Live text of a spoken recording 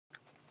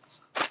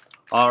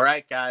All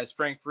right, guys,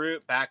 Frank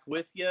Root back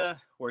with you.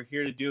 We're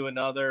here to do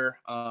another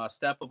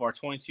step of our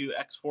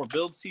 22X-4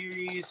 build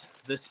series.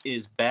 This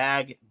is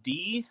bag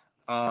D,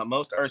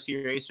 most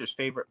RC racers'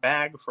 favorite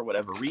bag for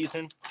whatever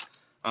reason.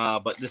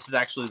 But this is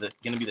actually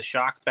going to be the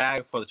shock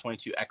bag for the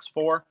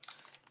 22X-4.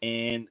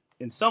 And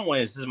in some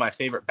ways, this is my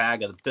favorite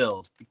bag of the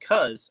build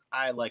because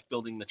I like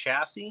building the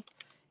chassis.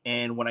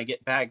 And when I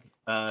get bag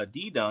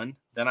D done,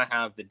 then I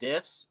have the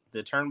diffs,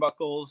 the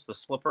turnbuckles, the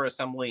slipper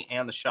assembly,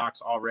 and the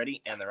shocks all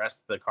ready, and the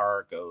rest of the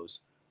car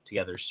goes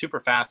together super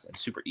fast and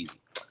super easy.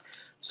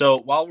 So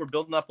while we're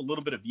building up a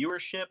little bit of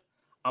viewership,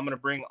 I'm going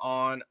to bring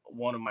on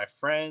one of my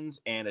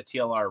friends and a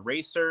TLR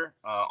racer.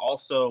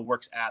 Also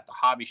works at the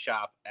hobby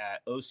shop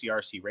at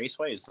OCRC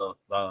Raceway, is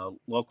the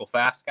local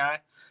fast guy,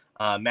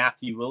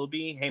 Matthew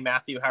Williby. Hey,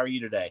 Matthew, how are you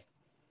today?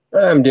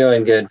 I'm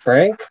doing good,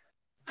 Frank.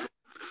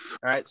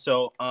 All right,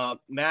 so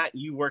Matt,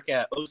 you work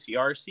at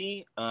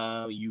OCRC.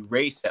 You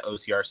race at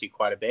OCRC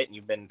quite a bit, and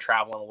you've been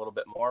traveling a little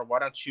bit more. Why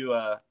don't you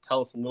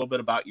tell us a little bit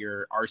about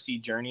your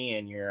RC journey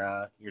and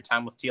your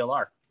time with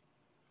TLR?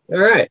 All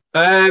right.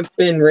 I've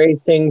been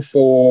racing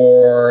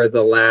for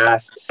the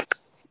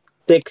last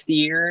 7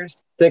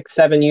 years.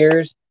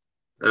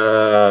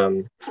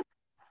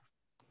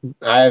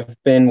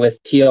 I've been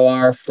with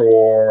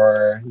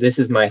TLR this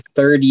is my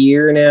third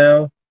year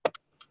now.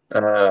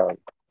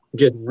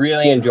 Just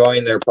really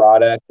enjoying their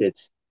products.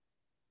 It's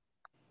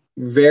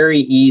very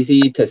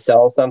easy to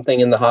sell something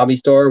in the hobby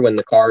store when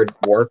the car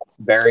works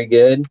very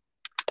good.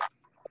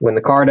 When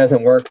the car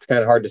doesn't work, it's kind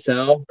of hard to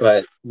sell,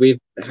 but we've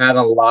had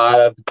a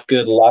lot of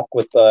good luck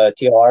with the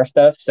TLR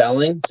stuff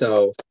selling,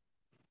 so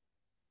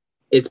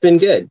it's been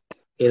good,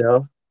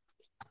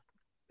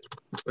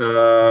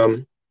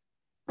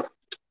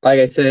 Like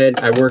I said,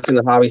 I work in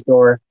the hobby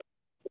store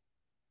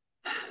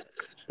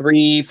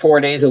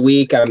 3-4 days a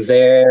week. I'm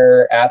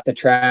there at the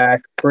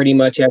track pretty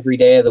much every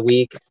day of the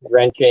week,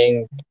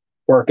 wrenching,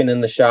 working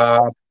in the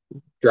shop,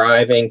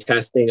 driving,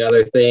 testing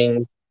other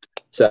things.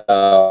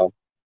 So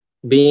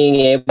being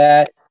able to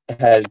that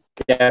has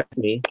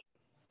definitely,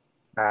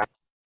 I'd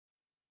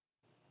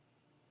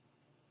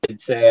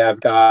say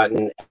I've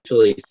gotten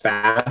actually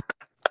fast,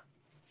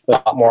 a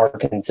lot more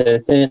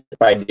consistent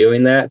by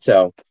doing that.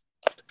 So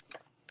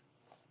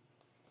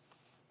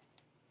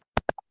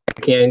I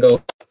can go,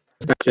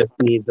 it just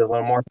needs a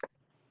little more.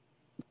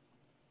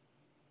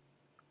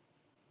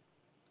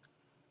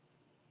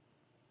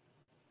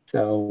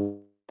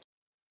 So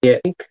yeah.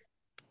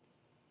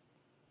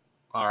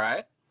 All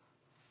right.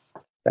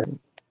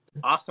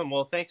 Awesome.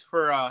 Well, thanks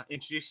for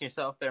introducing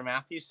yourself there,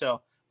 Matthew.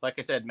 So, like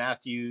I said,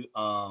 Matthew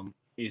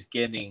is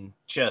getting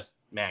just,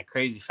 man,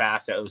 crazy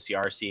fast at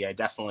OCRC. I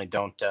definitely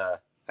don't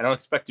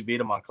expect to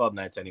beat him on club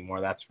nights anymore.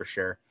 That's for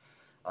sure.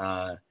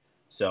 And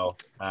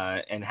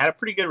had a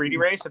pretty good reedy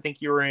race. I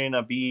think you were in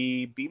a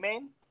B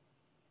main.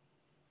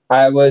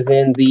 I was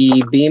in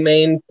the B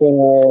main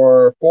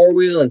for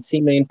 4-wheel and C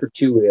main for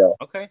 2-wheel.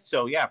 Okay,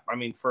 so yeah, I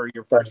mean, for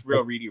your first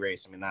real reedy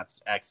race, I mean,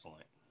 that's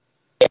excellent.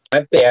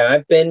 I've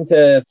been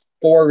to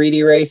 4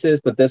 reedy races,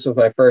 but this was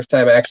my first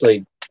time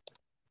actually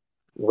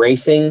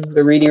racing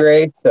the reedy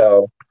race.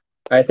 So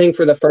I think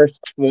for the first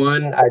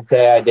one, I'd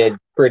say I did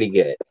pretty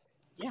good.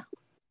 Yeah.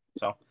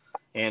 So,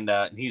 and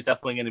he's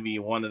definitely going to be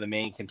one of the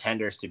main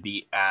contenders to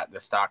beat at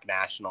the Stock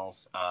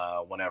Nationals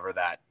whenever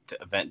that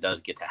event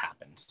does get to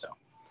happen. So,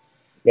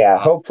 yeah,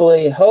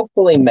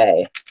 hopefully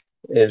May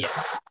is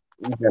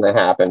going to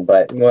happen,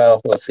 but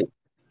well, we'll see.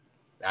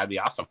 That'd be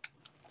awesome.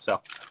 So,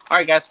 all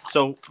right, guys.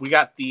 So we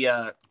got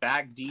the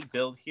bag D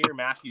build here.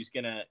 Matthew's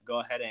going to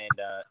go ahead and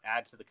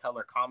add to the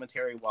color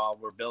commentary while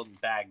we're building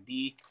bag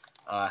D,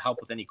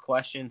 help with any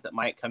questions that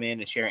might come in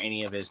and share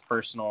any of his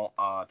personal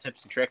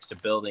tips and tricks to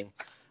building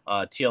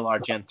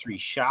TLR Gen 3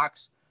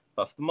 shocks.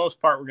 But for the most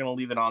part, we're going to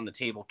leave it on the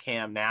table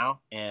cam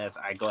now as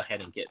I go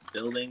ahead and get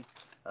building.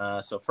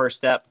 So first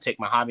step, take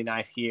my hobby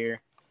knife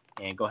here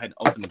and go ahead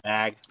and open the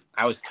bag.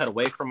 I always cut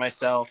away from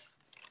myself.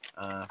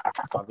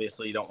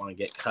 Obviously, you don't want to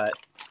get cut.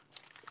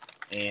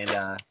 And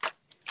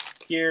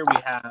here we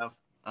have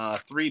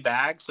 3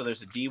 bags. So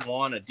there's a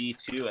D1, a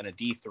D2, and a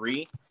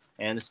D3.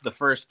 And this is the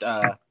first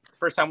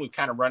time we've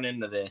kind of run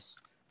into this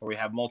where we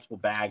have multiple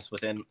bags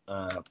within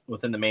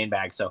the main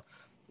bag. So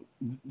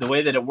the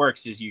way that it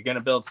works is you're going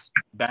to build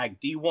bag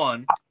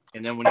D1,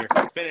 and then when you're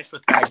finished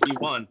with bag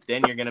D1,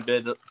 then you're going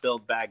to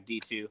build bag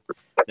D2.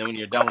 Then when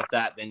you're done with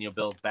that, then you'll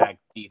build bag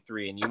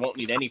D3. And you won't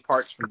need any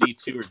parts from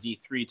D2 or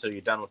D3 till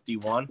you're done with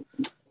D1.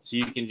 So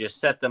you can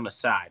just set them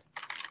aside.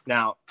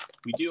 Now,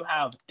 we do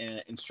have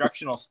an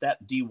instructional step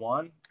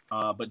D1,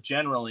 but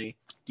generally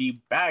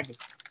bag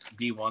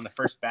D1, the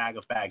first bag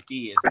of bag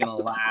D, is going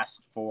to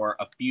last for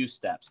a few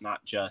steps,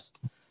 not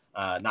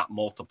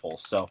multiple.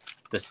 So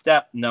the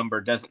step number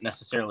doesn't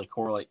necessarily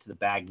correlate to the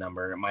bag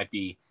number. It might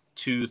be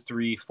 2,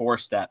 3, 4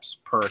 steps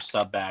per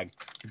sub bag.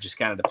 It just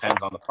kind of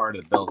depends on the part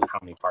of the build and how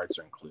many parts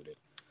are included.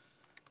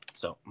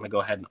 So I'm going to go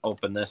ahead and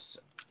open this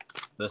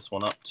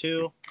one up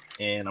too,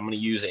 and I'm going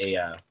to use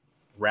a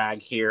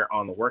rag here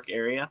on the work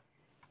area.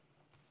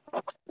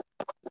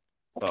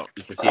 So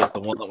you can see it's the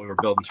one that we were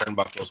building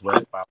turnbuckles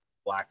with. I'll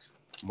black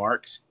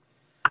marks.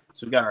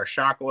 So we got our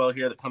shock oil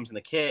here that comes in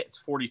the kit. It's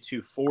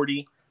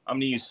 4240. I'm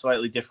going to use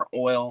slightly different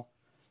oil.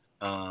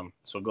 So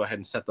we'll go ahead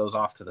and set those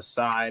off to the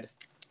side.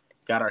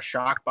 Got our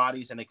shock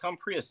bodies, and they come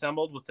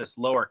pre-assembled with this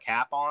lower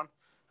cap on.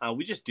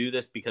 We just do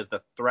this because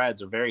the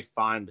threads are very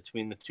fine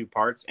between the two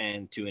parts,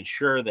 and to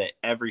ensure that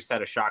every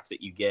set of shocks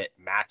that you get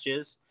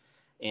matches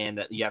and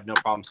that you have no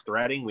problems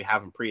threading, we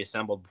have them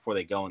pre-assembled before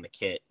they go in the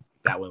kit.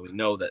 That way we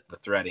know that the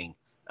threading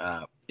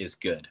is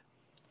good.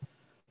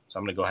 So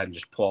I'm going to go ahead and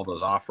just pull all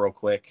those off real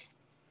quick.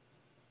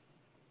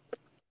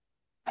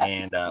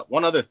 And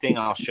one other thing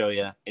I'll show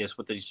you is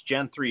with these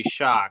Gen 3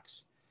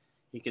 shocks,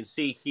 you can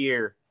see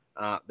here,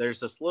 there's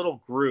this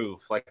little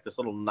groove, like this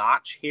little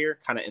notch here,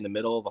 kind of in the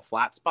middle of the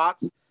flat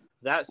spots.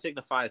 That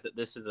signifies that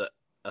this is a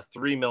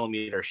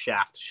 3mm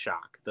shaft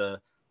shock.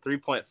 The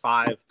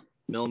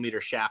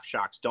 3.5mm shaft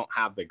shocks don't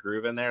have the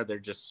groove in there. They're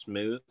just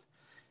smooth.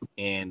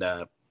 And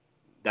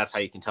that's how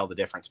you can tell the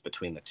difference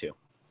between the two.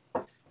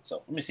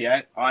 So let me see.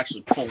 I'll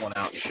actually pull one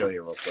out and show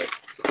you real quick.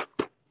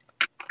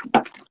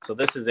 So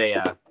this is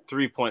a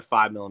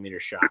 3.5mm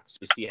shock. So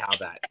you see how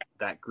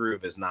that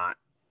groove is not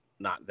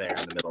there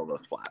in the middle of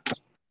those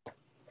flats.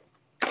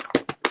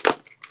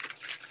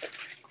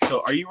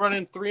 So are you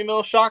running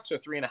 3mm shocks or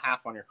 3.5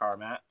 on your car,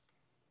 Matt?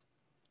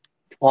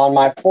 On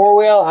my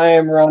 4-wheel, I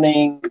am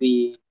running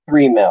the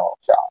 3mm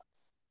shocks.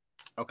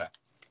 Okay.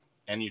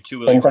 And your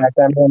 2-wheel? In fact,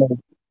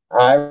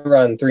 I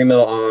run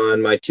 3mm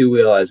on my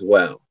 2-wheel as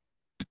well.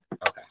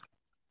 Okay.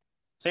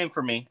 Same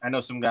for me. I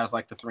know some guys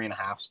like the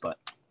 3.5s, but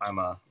I'm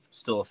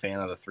still a fan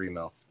of the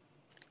 3mm.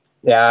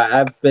 Yeah,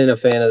 I've been a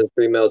fan of the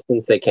 3mm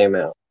since they came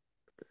out.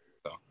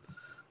 So, all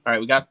right,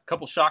 we got a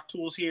couple shock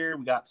tools here.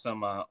 We got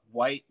some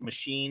white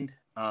machined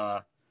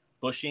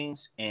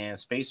bushings and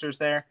spacers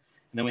there.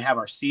 And then we have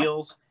our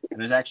seals. And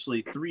there's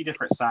actually 3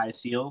 different size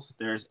seals.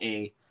 There's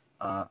a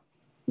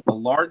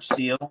large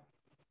seal,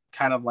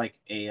 kind of like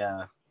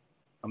a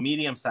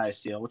medium-sized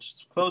seal, which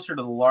is closer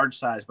to the large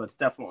size, but it's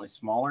definitely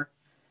smaller.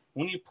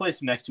 When you place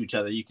them next to each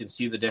other, you can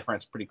see the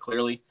difference pretty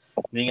clearly.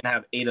 Then you can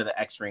have 8 of the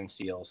X-ring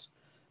seals.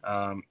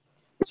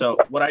 So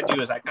what I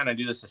do is I kind of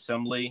do this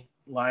assembly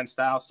line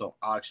style. So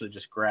I'll actually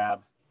just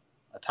grab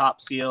a top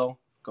seal,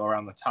 go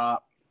around the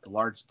top. The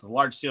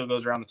large seal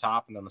goes around the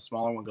top, and then the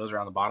smaller one goes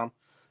around the bottom.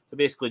 So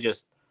basically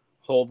just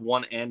hold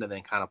one end and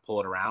then kind of pull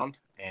it around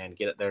and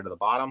get it there to the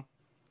bottom.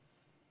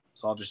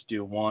 So I'll just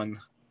do one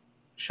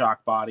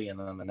shock body and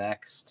then the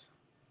next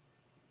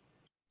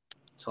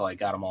until I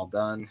got them all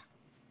done.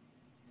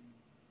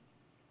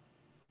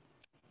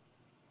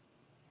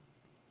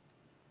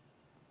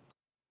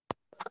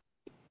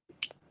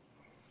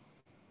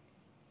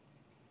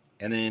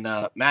 And then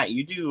Matt,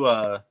 you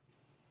do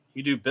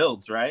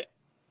builds, right?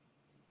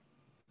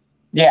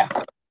 Yeah.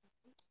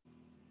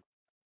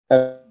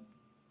 To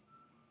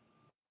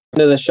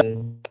the shop,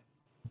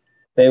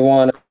 they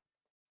want a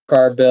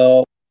car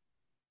built.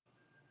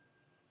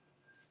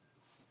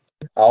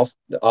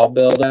 I'll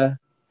build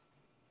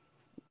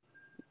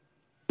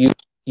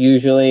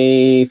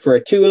usually for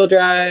a 2-wheel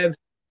drive,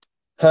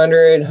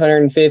 100,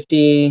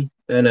 150,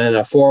 and then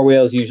a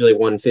 4-wheel is usually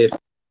 150.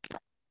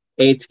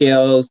 8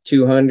 scales,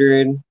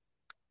 200.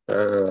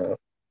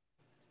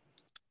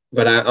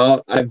 But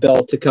I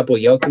built a couple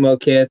Yokomo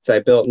kits. I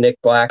built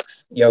Nick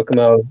Black's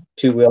Yokomo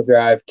 2-wheel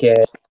drive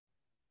kit.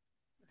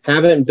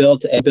 Haven't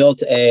built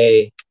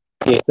the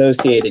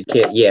associated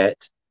kit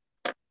yet.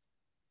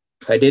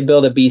 I did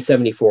build a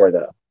B74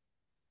 though.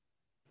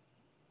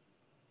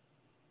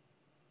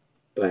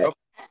 But oh.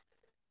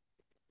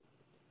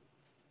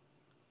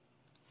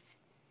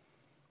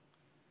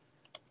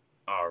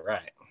 All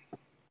right.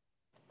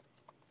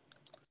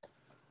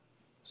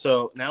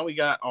 So now we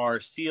got our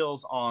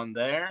seals on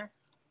there.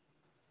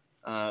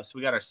 So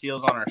we got our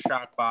seals on our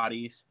shock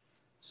bodies.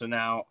 So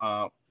now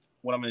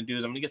what I'm going to do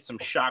is I'm going to get some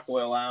shock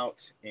oil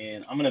out,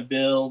 and I'm going to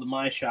build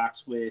my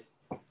shocks with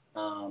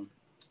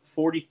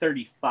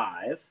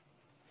 4035.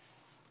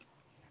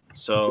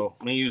 So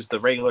I'm going to use the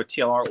regular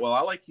TLR oil.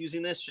 I like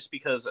using this just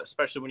because,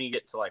 especially when you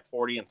get to like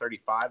 40 and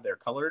 35, they're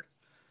colored,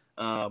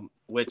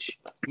 which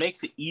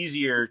makes it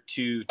easier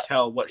to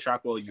tell what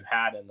shock oil you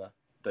had in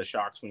the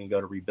shocks when you go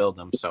to rebuild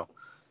them. So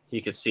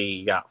you can see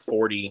you got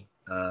 40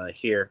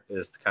 here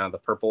is kind of the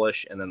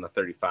purplish, and then the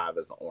 35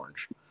 is the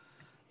orange.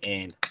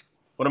 And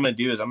what I'm going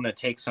to do is I'm going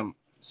to take some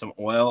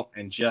oil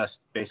and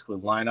just basically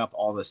line up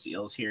all the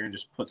seals here and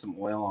just put some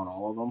oil on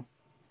all of them.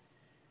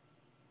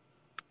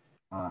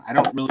 I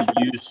don't really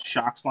use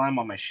shock slime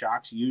on my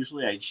shocks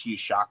usually. I just use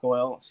shock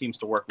oil. It seems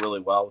to work really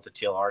well with the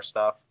TLR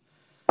stuff.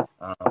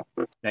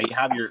 Now you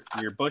have your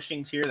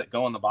bushings here that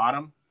go on the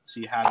bottom. So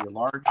you have your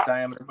large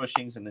diameter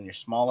bushings and then your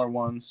smaller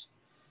ones.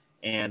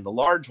 And the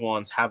large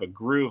ones have a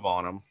groove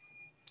on them.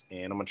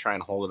 And I'm going to try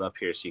and hold it up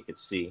here so you can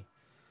see.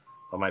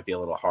 It might be a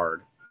little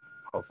hard.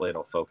 Hopefully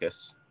it'll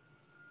focus.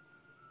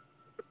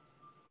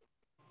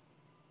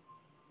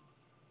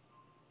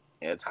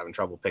 Yeah, it's having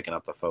trouble picking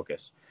up the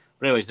focus.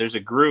 But anyways, there's a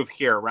groove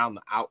here around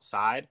the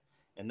outside,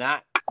 and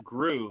that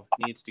groove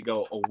needs to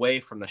go away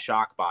from the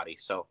shock body.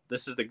 So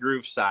this is the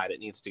groove side.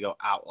 It needs to go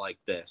out like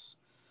this.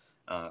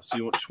 So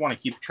you just want to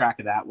keep track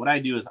of that. What I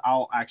do is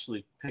I'll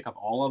actually pick up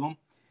all of them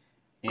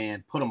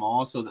and put them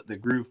all so that the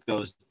groove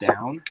goes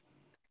down.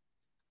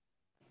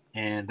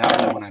 And that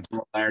way when I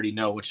build, I already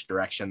know which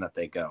direction that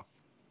they go.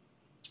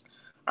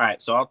 All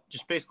right, so I'll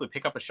just basically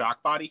pick up a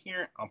shock body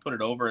here. I'll put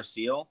it over a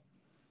seal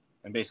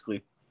and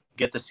basically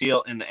get the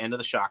seal in the end of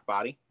the shock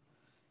body.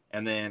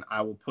 And then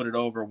I will put it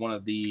over one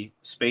of the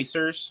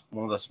spacers,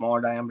 one of the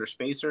smaller diameter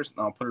spacers,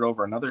 and I'll put it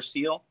over another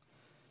seal.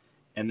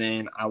 And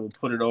then I will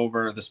put it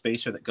over the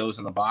spacer that goes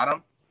in the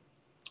bottom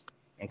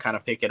and kind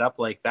of pick it up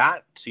like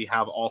that. So you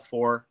have all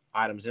 4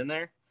 items in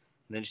there.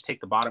 And then just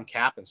take the bottom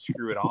cap and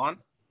screw it on.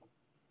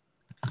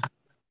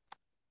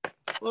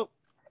 Whoop,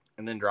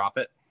 and then drop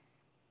it.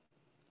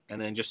 And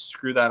then just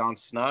screw that on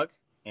snug.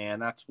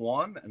 And that's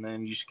 1. And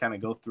then you just kind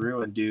of go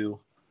through and do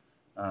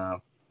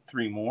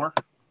 3 more.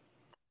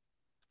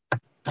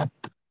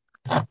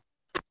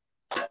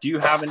 Do you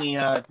have any,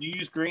 do you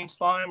use green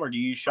slime or do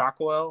you use shock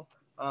oil,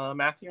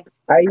 Matthew?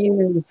 I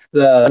use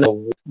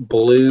the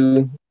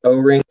blue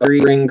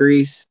O-ring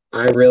grease.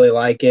 I really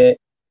like it.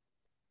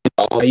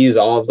 I use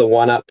all of the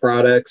 1-Up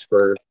products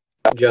for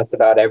just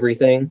about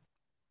everything.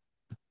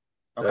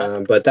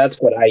 Okay. But that's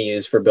what I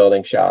use for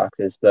building shocks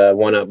is the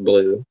 1-Up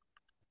blue.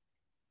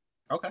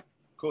 Okay,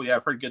 cool. Yeah,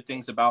 I've heard good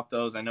things about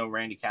those. I know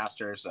Randy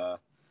Castor's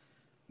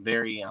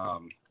very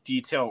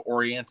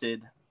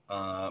detail-oriented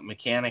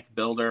mechanic,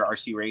 builder,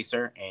 RC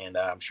racer, and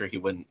I'm sure he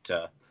wouldn't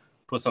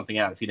put something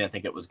out if he didn't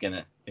think it was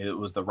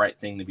the right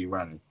thing to be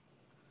running.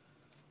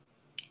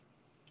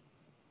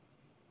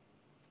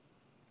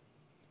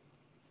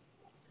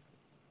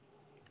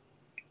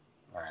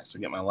 All right, so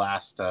get my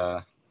last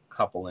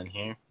couple in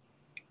here.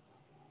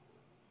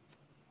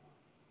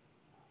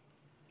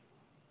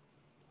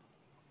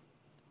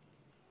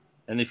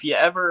 And if you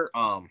ever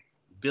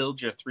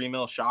build your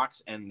 3mm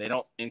shocks and they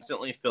don't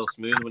instantly feel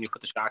smooth when you put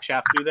the shock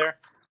shaft through there,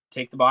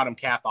 take the bottom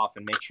cap off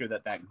and make sure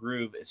that that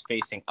groove is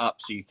facing up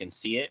so you can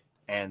see it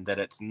and that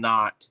it's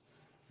not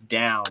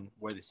down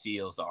where the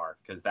seals are,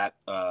 because that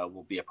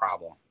will be a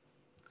problem.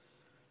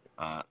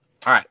 All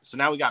right, so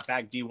now we got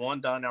bag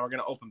D1 done. Now we're going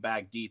to open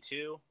bag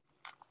D2.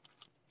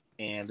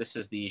 And this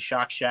is the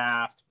shock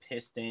shaft,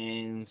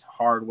 pistons,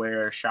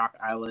 hardware, shock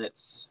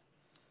eyelets.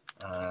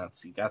 Let's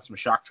see, got some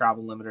shock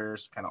travel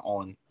limiters kind of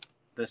all in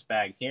this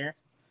bag here.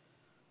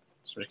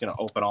 So we're just going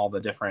to open all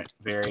the different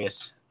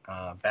various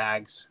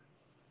bags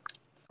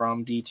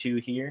from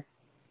D2 here.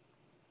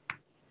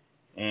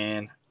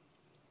 And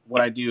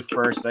what I do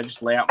first, I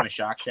just lay out my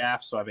shock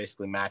shafts. So I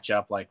basically match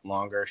up like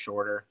longer,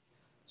 shorter.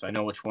 So I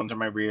know which ones are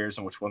my rears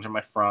and which ones are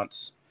my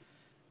fronts.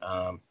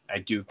 I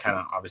do kind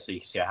of, obviously,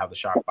 you can see I have the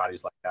shock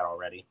bodies like that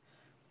already.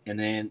 And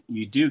then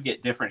you do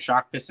get different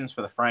shock pistons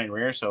for the front and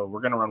rear. So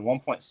we're going to run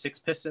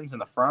 1.6 pistons in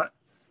the front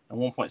and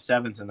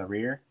 1.7s in the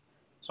rear.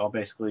 So I'll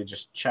basically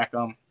just check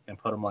them and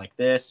put them like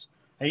this.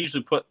 I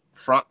usually put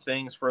front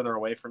things further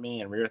away from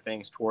me and rear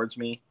things towards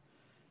me.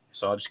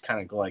 So I'll just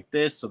kind of go like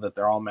this so that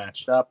they're all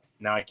matched up.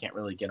 Now I can't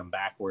really get them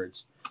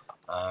backwards.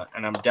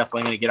 And I'm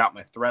definitely going to get out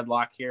my thread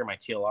lock here, my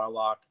TLR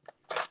lock,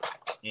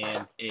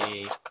 and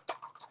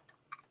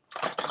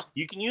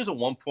you can use a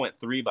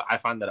 1.3, but I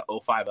find that a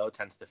 050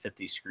 tends to fit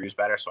these screws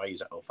better, so I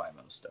use a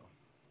 050 still.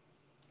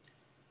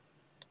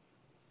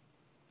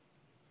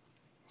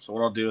 So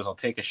what I'll do is I'll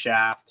take a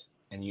shaft,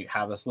 and you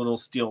have this little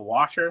steel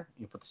washer.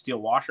 You put the steel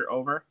washer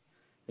over.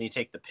 Then you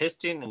take the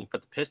piston, and you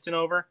put the piston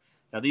over.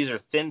 Now, these are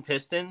thin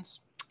pistons,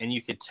 and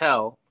you could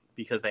tell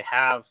because they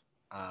have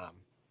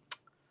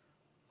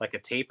like a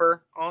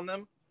taper on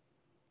them,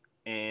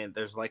 and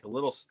there's like a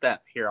little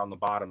step here on the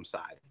bottom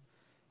side.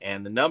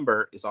 And the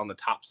number is on the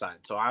top side.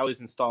 So I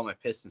always install my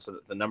piston so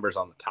that the number's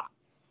on the top.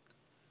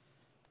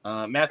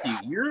 Matthew,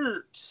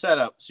 your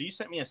setup, so you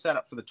sent me a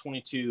setup for the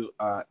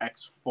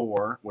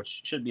 22X-4,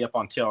 which should be up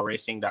on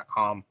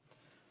TLRacing.com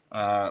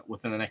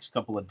within the next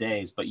couple of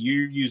days. But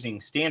you're using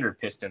standard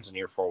pistons in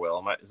your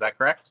four-wheel. Is that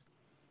correct?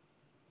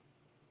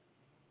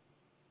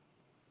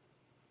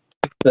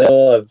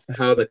 Of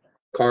how the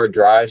car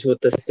drives with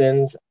the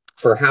pistons.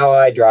 For how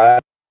I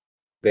drive,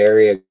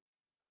 very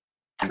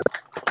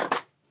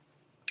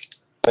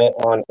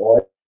on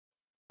oil.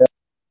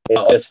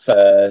 It's just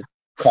the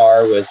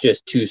car was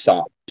just too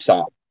soft.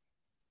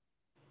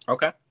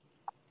 Okay.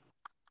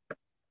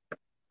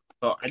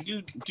 So I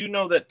do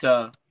know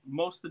that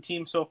most of the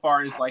team so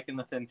far is liking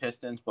the thin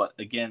pistons, but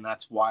again,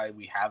 that's why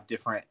we have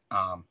different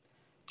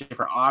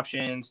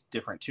options,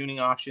 different tuning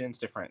options,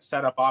 different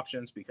setup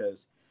options,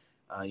 because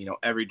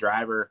every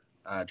driver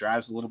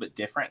drives a little bit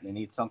different. They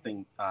need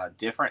something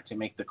different to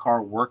make the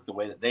car work the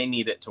way that they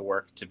need it to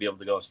work to be able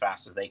to go as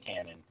fast as they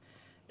can. And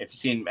if you've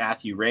seen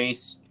Matthew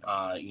race,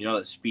 you know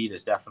that speed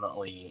is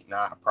definitely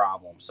not a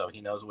problem. So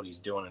he knows what he's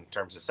doing in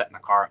terms of setting a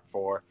car up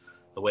for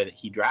the way that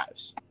he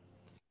drives.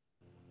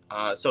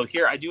 So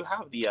here I do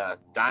have the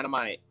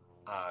Dynamite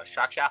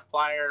shock shaft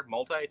plier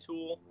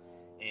multi-tool.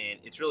 And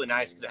it's really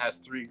nice because it has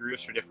 3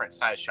 grooves for different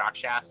size shock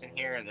shafts in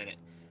here. And then it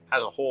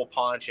has a hole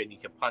punch, and you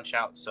can punch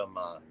out some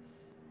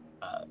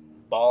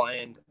ball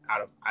end out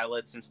of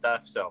eyelets and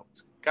stuff. So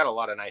it's got a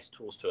lot of nice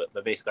tools to it.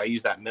 But basically I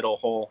use that middle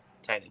hole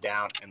tighten it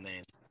down, and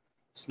then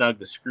snug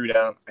the screw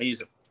down. I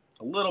use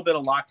a little bit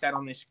of Loctite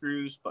on these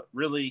screws, but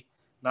really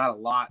not a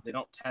lot. They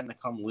don't tend to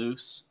come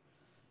loose,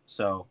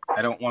 so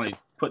I don't want to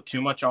put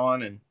too much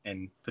on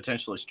and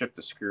potentially strip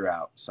the screw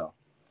out. So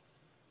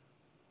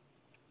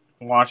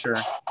washer,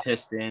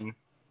 piston,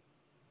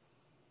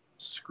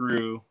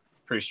 screw,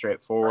 pretty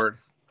straightforward.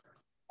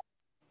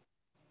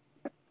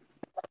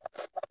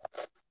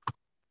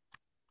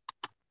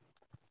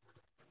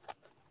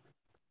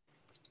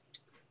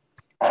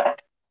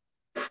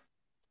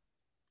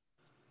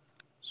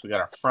 So we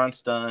got our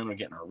fronts done. We're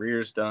getting our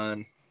rears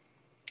done.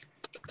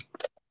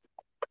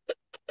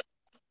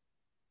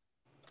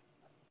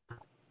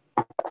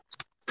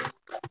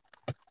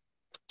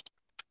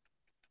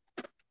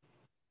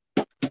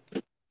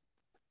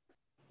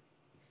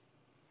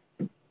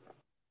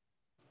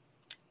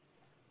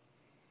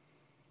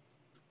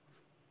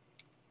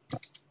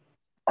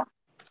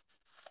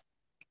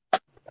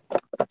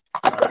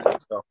 All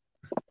right, so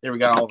there we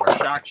got all of our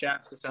shock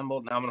shafts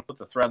assembled. Now I'm going to put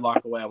the thread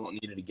lock away. I won't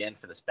need it again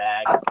for this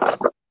bag.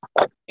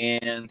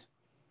 And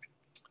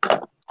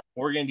what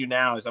we're going to do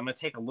now is I'm going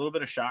to take a little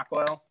bit of shock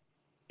oil,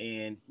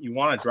 and you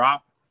want to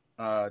drop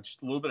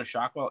just a little bit of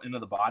shock oil into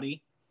the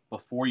body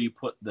before you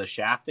put the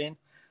shaft in.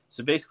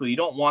 So basically, you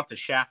don't want the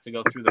shaft to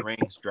go through the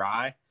rings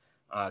dry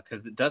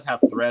because it does have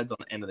threads on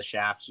the end of the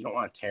shaft. So you don't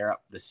want to tear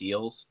up the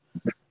seals.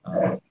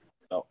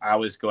 So I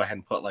always go ahead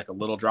and put like a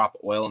little drop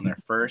of oil in there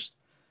first.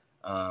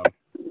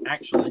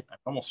 Actually, I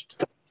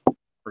almost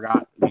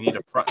forgot we need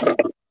a front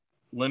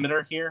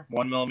limiter here,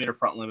 1 millimeter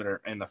front limiter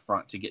in the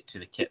front to get to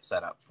the kit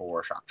setup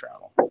for shock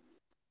travel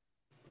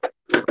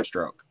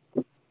stroke.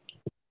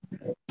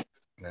 And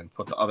then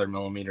put the other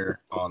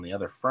millimeter on the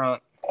other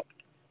front.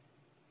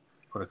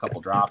 Put a couple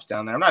drops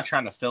down there. I'm not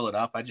trying to fill it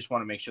up. I just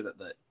want to make sure that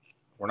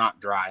we're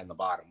not dry in the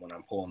bottom when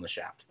I'm pulling the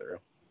shaft through.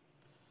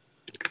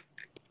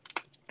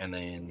 And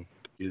then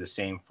do the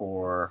same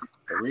for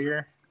the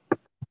rear.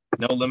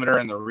 No limiter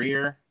in the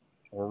rear.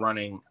 We're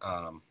running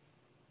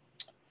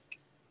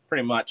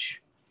pretty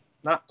much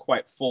not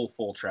quite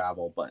full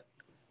travel, but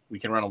we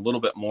can run a little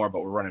bit more,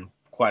 but we're running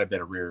quite a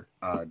bit of rear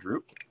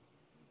droop.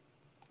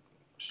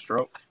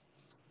 Stroke.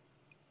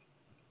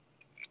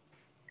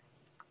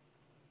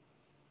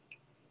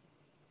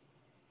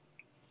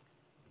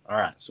 All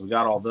right, so we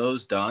got all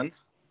those done.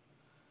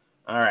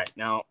 All right,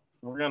 now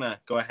we're going to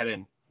go ahead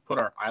and put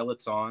our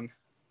eyelets on.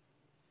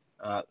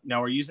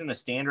 Now we're using the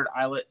standard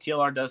eyelet.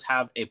 TLR does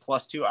have a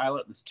 +2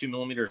 eyelet that's 2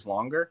 millimeters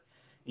longer.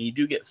 And you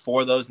do get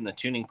 4 of those in the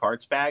tuning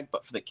parts bag,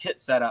 but for the kit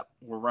setup,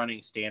 we're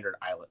running standard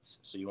eyelets,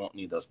 so you won't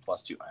need those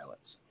 +2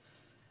 eyelets.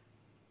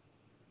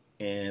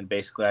 And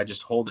basically, I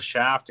just hold the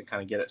shaft and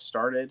kind of get it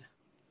started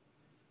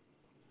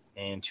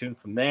and tune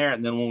from there.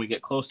 And then when we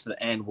get close to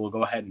the end, we'll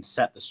go ahead and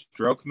set the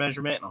stroke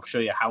measurement, and I'll show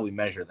you how we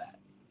measure that.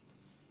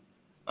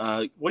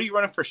 What are you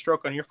running for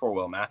stroke on your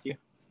 4-wheel, Matthew?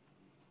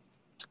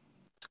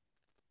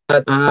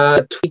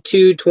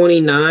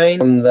 2229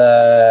 from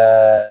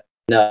the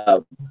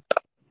nub.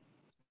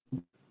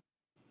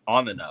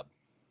 On the nub?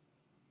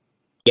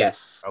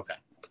 Yes. Okay.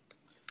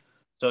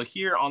 So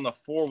here on the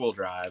 4-wheel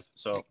drive,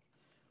 so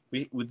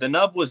the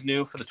nub was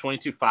new for the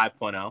 22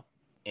 5.0.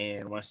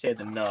 And when I say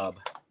the nub,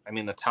 I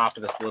mean the top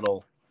of this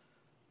little,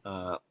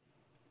 okay,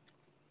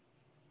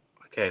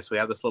 so we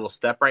have this little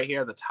step right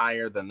here that's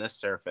higher than this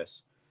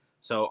surface.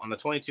 So on the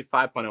 22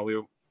 5.0, we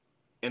were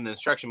in the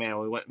instruction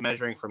manual, we went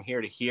measuring from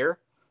here to here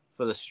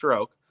for the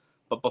stroke.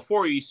 But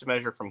before we used to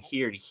measure from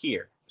here to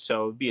here.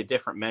 So it would be a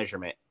different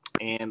measurement.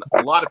 And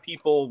a lot of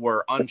people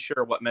were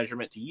unsure what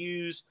measurement to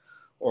use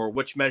or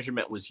which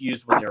measurement was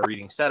used when they were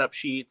reading setup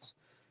sheets.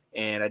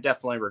 And I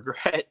definitely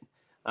regret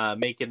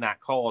making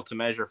that call to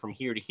measure from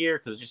here to here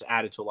because it just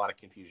added to a lot of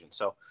confusion.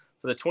 So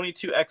for the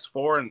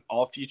 22X4 and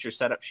all future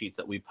setup sheets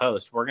that we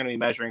post, we're going to be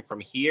measuring from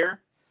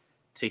here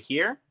to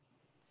here.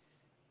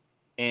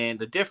 And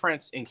the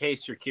difference, in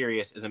case you're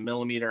curious, is 1.5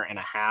 millimeters.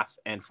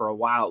 And for a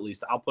while, at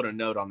least, I'll put a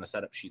note on the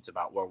setup sheets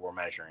about where we're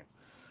measuring.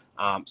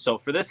 So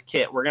for this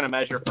kit, we're going to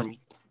measure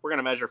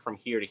from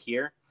here to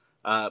here.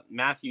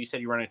 Matthew, you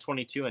said you're running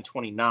 22 and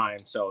 29.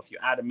 So if you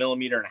add 1.5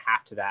 millimeters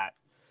to that,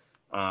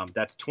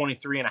 that's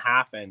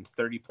 23.5 and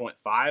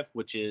 30.5,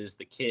 which is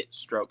the kit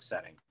stroke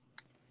setting.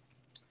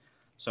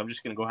 So I'm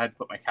just going to go ahead and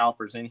put my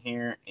calipers in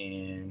here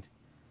and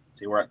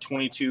see we're at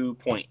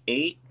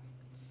 22.8.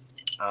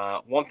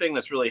 One thing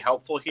that's really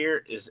helpful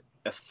here is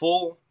a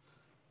full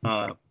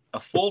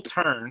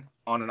turn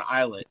on an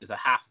eyelet is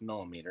 0.5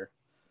 millimeter.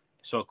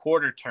 So a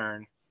quarter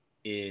turn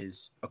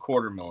is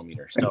 0.25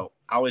 millimeter. So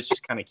I always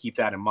just kind of keep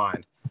that in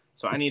mind.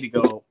 So I need to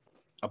go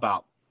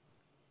about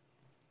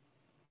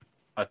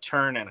a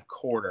turn and a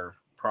quarter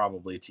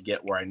probably to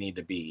get where I need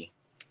to be.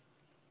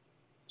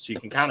 So you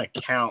can kind of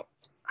count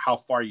how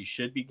far you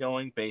should be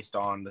going based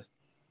on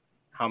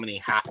how many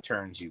half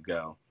turns you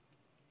go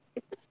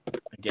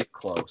and get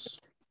close.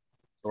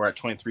 So we're at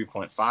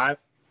 23.5. Now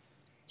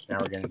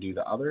we're going to do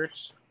the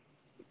others.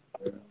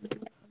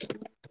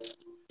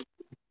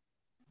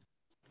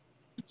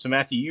 So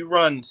Matthew, you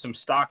run some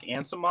stock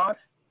and some mod?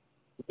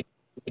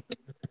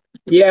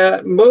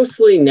 Yeah,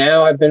 mostly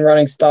now I've been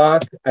running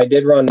stock. I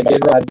did run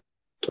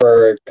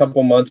for a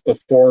couple months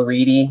before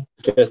Reedy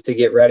just to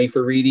get ready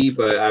for Reedy,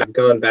 but I've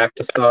gone back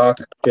to stock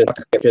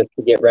just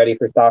to get ready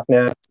for stock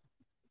now.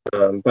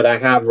 But I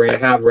have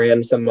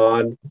ran some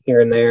mod here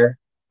and there.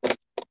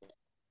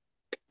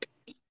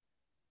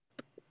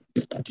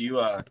 Do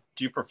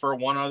you prefer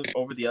one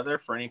over the other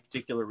for any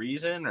particular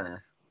reason,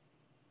 or?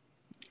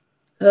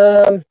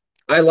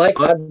 I like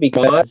mod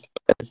because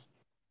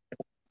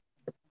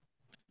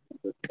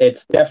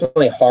it's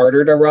definitely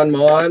harder to run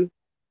mod.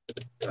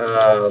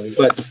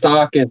 But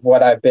stock is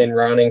what I've been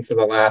running for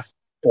the last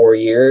 4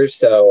 years,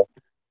 so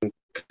I'm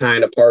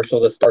kind of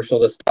partial to stock,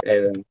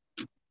 and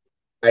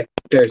I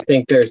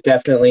think there's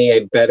definitely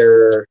a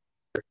better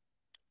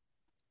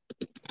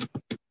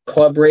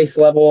club race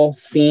level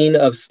scene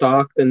of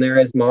stock than there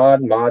is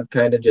mod. Mod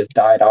kind of just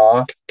died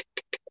off,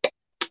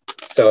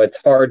 so it's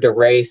hard to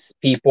race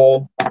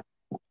people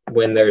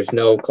when there's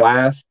no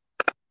class.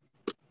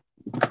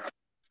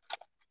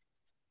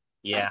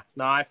 Yeah,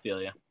 no, I feel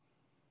you.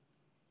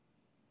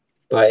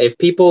 But if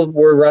people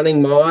were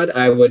running mod,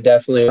 I would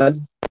definitely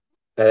mod.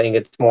 I think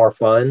it's more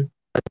fun.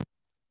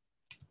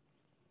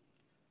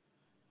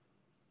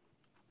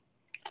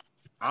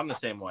 I'm the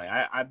same way.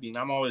 I mean,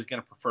 I'm always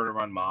gonna prefer to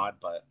run mod,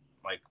 but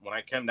like when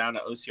I come down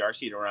to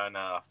OCRC to run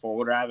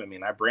four-wheel drive, I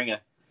mean, I bring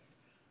a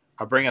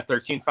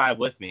 13.5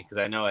 with me because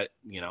I know it.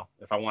 You know,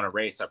 if I want to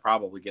race, I'm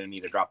probably gonna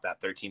need to drop that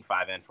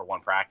 13.5 in for one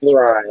practice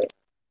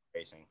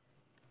racing.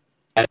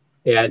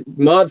 Yeah,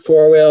 mod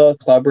four wheel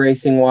club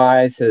racing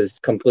wise has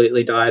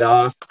completely died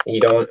off. We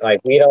don't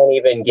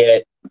even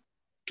get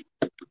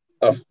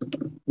a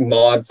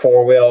mod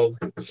four wheel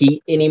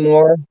heat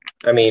anymore.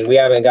 I mean, we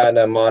haven't gotten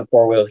a mod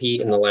four wheel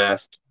heat in the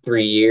last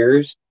 3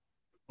 years.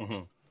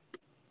 Mm-hmm.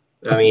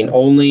 I mean,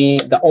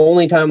 the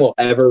only time we'll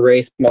ever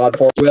race mod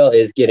four wheel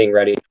is getting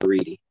ready for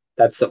Reedy.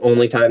 That's the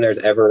only time there's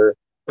ever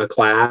a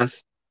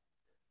class.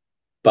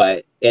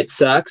 But it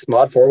sucks.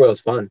 Mod four wheel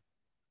is fun.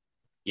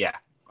 Yeah,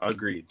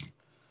 agreed.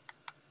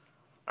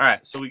 All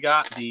right, so we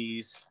got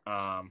these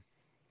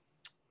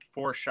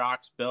 4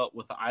 shocks built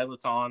with the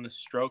eyelets on. The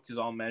stroke is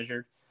all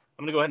measured.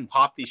 I'm gonna go ahead and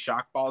pop these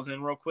shock balls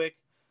in real quick.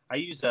 I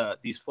use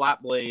these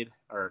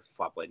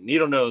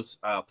needle nose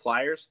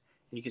pliers.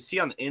 And you can see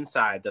on the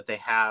inside that they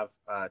have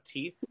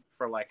teeth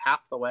for like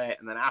half the way,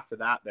 and then after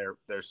that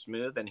they're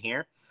smooth in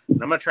here.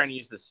 And I'm gonna try and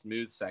use the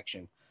smooth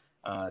section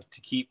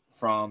to keep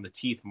from the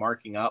teeth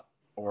marking up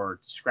or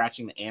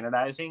scratching the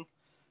anodizing.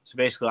 So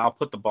basically, I'll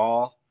put the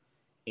ball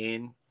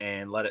in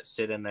and let it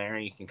sit in there,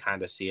 and you can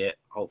kind of see it.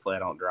 Hopefully I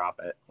don't drop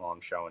it while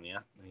I'm showing you.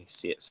 And you can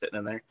see it sitting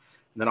in there.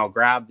 And then I'll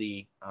grab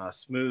the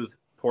smooth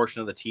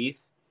portion of the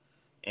teeth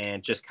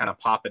and just kind of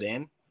pop it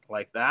in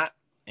like that,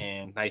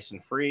 and nice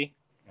and free,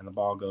 and the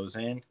ball goes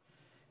in. And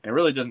it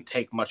really doesn't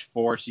take much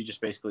force. You just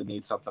basically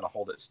need something to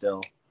hold it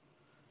still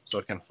so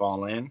it can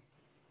fall in.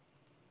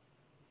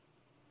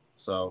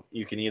 So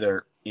you can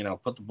either,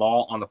 put the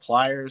ball on the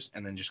pliers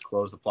and then just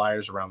close the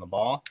pliers around the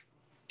ball,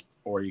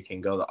 or you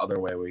can go the other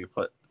way where you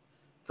put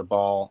the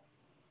ball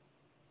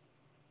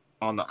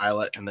on the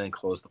eyelet and then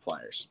close the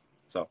pliers.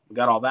 So we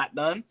got all that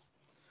done.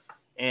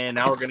 And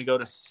now we're going to go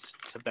to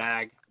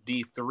bag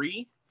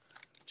D3,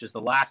 which is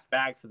the last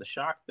bag for the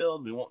shock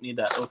build. We won't need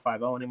that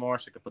 050 anymore,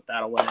 so I can put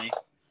that away.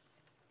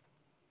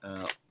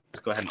 Let's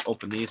go ahead and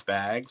open these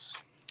bags.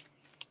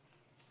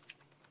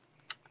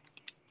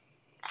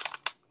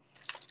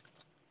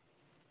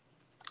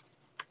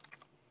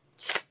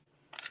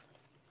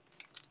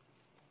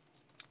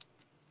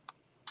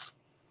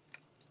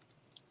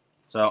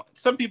 So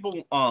some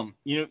people,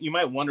 you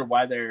might wonder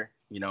why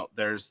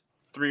there's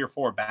 3 or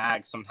 4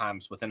 bags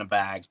sometimes within a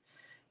bag,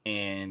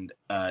 and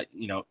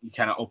you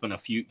kind of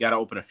got to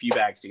open a few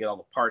bags to get all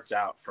the parts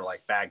out for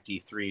like bag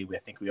D3. I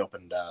think we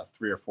opened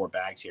 3 or 4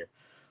 bags here.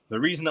 The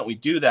reason that we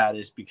do that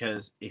is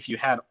because if you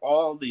had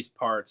all these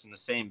parts in the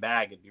same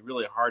bag, it'd be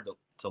really hard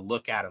to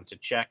look at them, to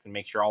check and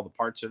make sure all the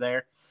parts are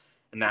there.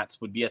 And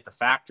would be at the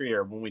factory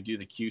or when we do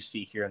the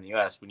QC here in the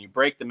US. When you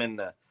break them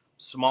into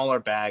smaller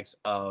bags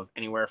of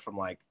anywhere from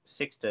like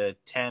 6 to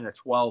 10 or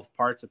 12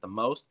 parts at the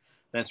most,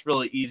 then it's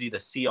really easy to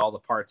see all the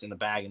parts in the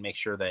bag and make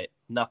sure that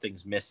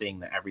nothing's missing,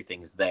 that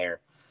everything is there.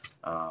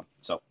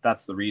 So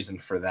that's the reason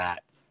for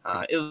that.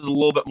 It was a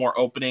little bit more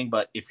opening,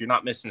 but if you're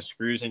not missing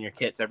screws in your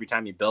kits every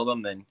time you build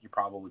them, then you're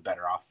probably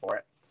better off for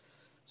it.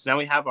 So now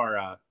we have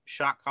our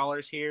shock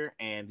collars here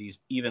and these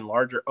even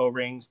larger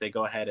O-rings. They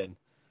go ahead and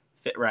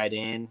fit right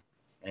in.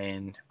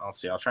 And I'll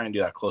try and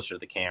do that closer to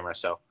the camera.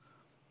 So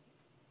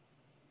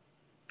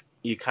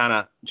you kind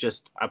of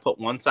I put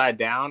one side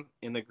down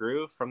in the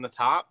groove from the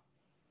top.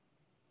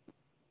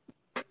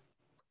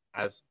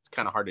 It's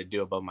kind of hard to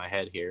do above my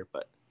head here,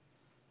 but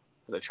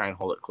as I try and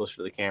hold it closer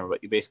to the camera,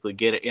 but you basically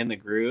get it in the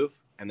groove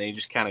and then you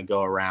just kind of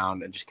go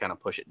around and just kind of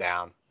push it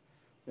down.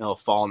 It'll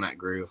fall in that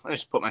groove. I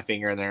just put my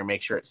finger in there and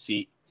make sure it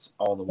seats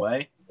all the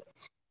way.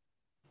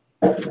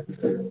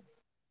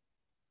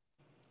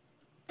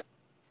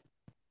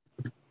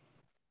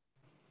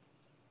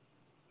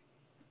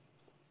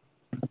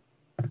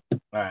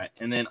 All right,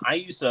 and then I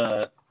use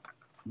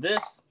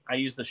this, I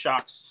use the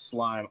shock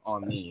slime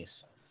on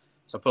these.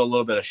 So I put a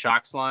little bit of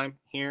shock slime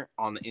here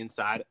on the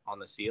inside on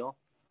the seal.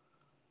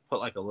 Put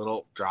like a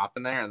little drop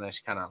in there and then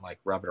just kind of like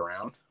rub it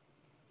around.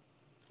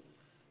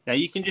 Now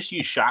you can just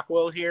use shock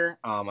oil here.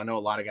 I know a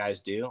lot of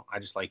guys do. I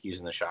just like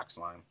using the shock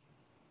slime.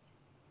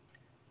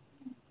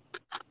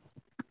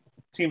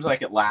 Seems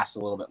like it lasts a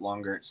little bit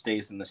longer. It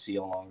stays in the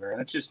seal longer,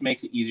 and it just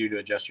makes it easier to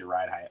adjust your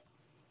ride height.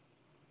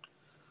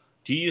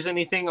 Do you use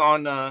anything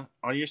on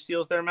your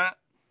seals there, Matt?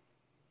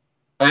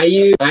 I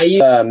use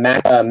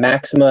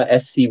Maxima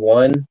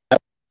SC1.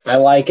 I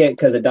like it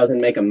because it doesn't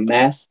make a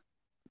mess.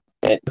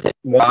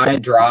 While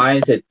it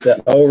dries,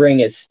 the O-ring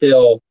is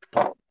still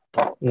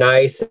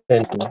nice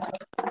and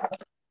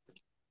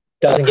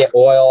doesn't get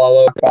oil all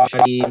over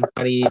the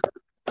body.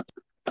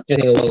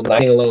 Just a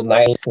little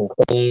nice and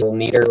clean, a little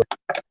neater.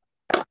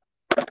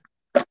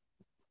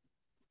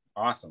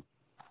 Awesome.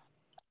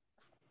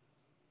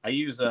 I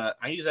use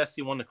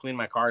SC1 to clean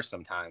my car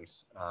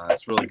sometimes.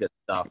 It's really good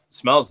stuff. It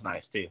smells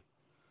nice too.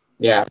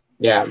 Yeah,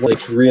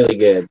 it's really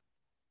good.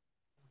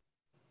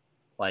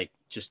 Like,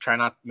 just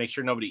make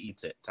sure nobody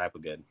eats it type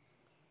of good.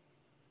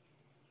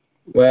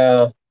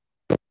 Well,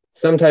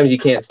 sometimes you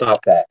can't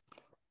stop that.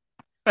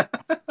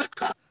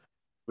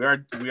 We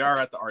are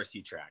at the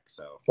RC track,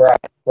 so. Right.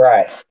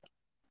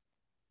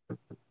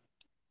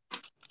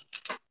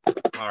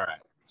 All right.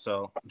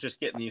 So just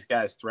getting these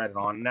guys threaded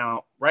on.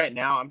 Now, right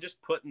now, I'm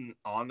just putting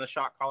on the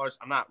shock collars.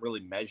 I'm not really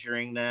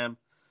measuring them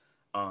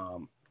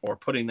or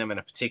putting them in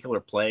a particular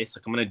place.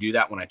 Like, I'm going to do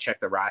that when I check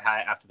the ride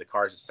height after the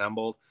car is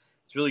assembled.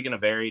 It's really going to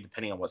vary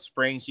depending on what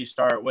springs you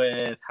start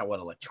with, what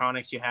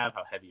electronics you have,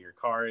 how heavy your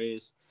car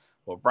is,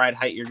 what ride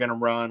height you're going to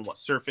run, what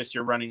surface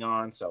you're running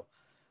on. So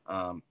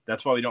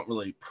that's why we don't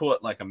really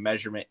put like a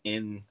measurement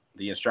in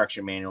the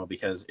instruction manual,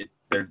 because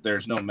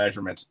there's no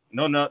measurements,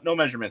 no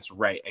measurements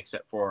right,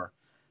 except for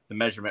the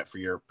measurement for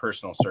your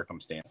personal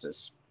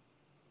circumstances.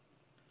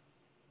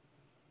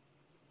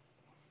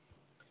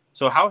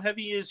 So how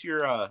heavy is your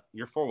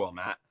 4-wheel,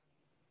 Matt?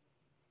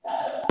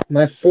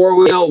 My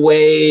 4-wheel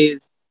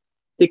weighs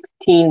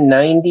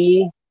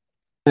 1690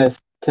 to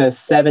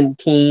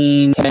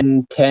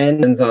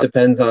 1710.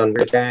 Depends on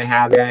which I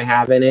have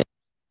in it.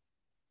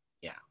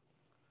 Yeah,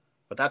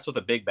 but that's with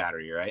a big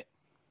battery, right?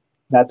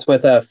 That's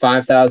with a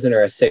 5,000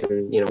 or a 6,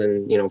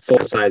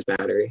 full size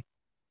battery.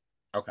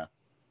 Okay.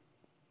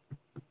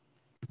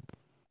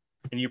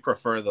 And you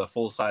prefer the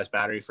full size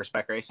battery for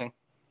spec racing?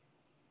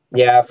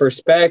 Yeah, for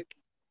spec,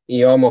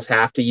 you almost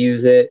have to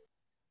use it.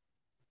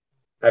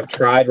 I've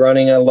tried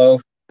running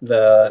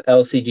the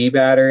LCG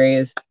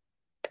batteries,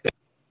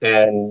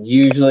 and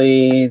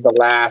usually the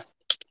last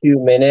 2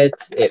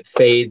 minutes it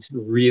fades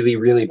really,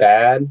 really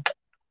bad.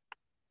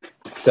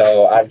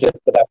 So I've just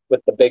put up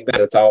with the big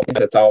battery.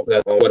 That's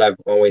what I've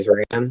always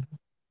ran.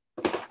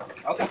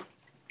 Okay.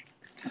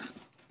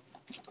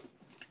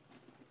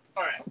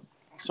 All right.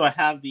 So I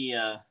have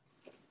the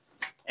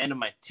end of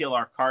my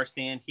TLR car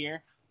stand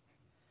here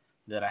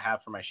that I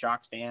have for my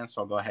shock stand.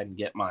 So I'll go ahead and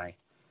get my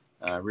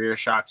rear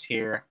shocks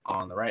here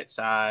on the right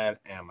side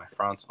and my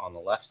fronts on the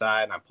left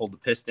side. And I pulled the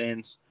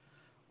pistons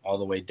all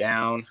the way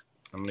down.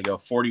 I'm going to go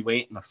 40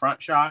 weight in the front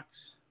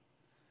shocks.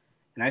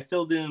 And I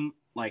filled them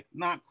like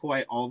not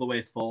quite all the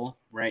way full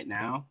right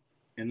now.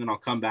 And then I'll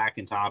come back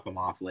and top them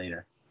off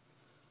later.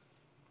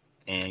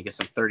 And get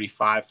some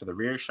 35 for the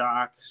rear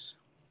shocks.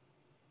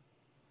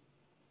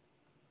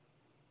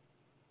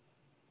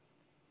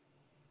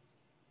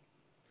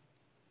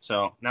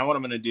 So now what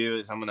I'm going to do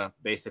is I'm going to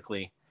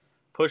basically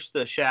push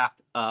the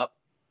shaft up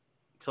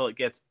until it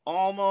gets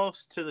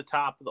almost to the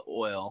top of the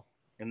oil.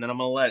 And then I'm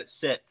going to let it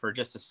sit for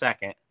just a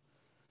second.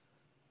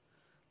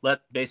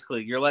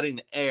 You're letting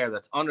the air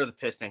that's under the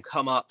piston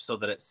come up so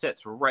that it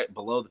sits right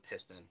below the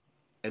piston.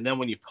 And then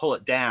when you pull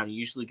it down, you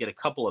usually get a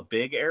couple of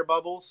big air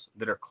bubbles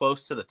that are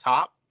close to the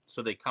top,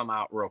 so they come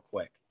out real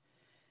quick.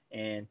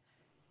 And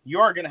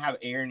you are going to have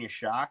air in your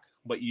shock,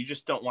 but you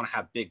just don't want to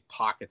have big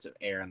pockets of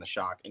air in the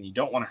shock, and you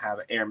don't want to have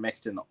air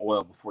mixed in the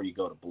oil before you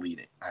go to bleed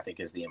it, I think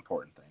is the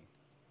important thing.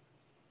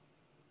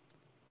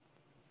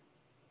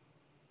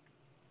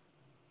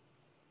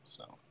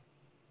 So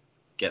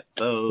get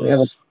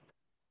those.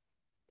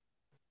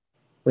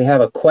 We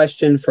have a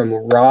question from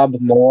Rob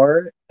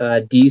Moore.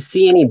 Do you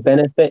see any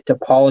benefit to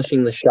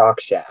polishing the shock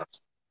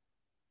shafts?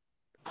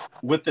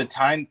 With the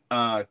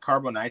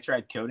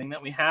carbonitride coating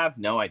that we have,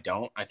 no, I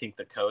don't. I think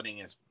the coating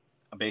is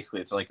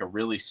basically, it's like a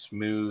really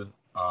smooth,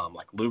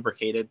 like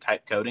lubricated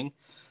type coating.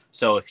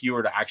 So if you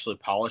were to actually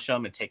polish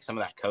them and take some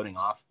of that coating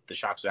off, the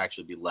shocks would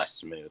actually be less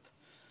smooth.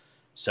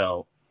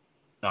 So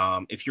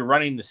if you're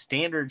running the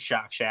standard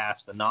shock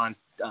shafts, the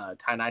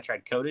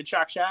non-nitride coated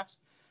shock shafts,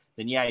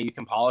 then yeah, you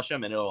can polish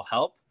them and it'll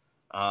help.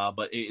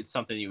 But it's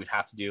something you would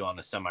have to do on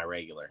the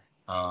semi-regular.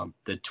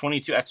 The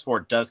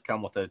 22X-4 does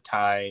come with a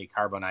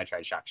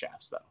carbonitride shock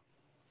shafts, though.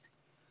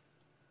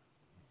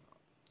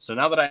 So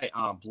now that I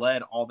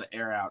bled all the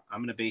air out, I'm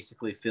going to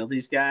basically fill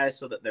these guys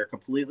so that they're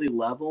completely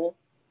level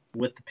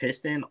with the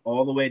piston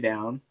all the way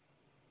down.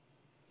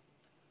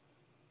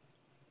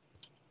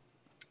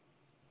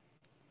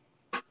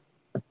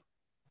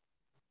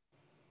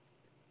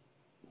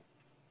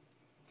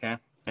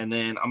 And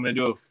then I'm going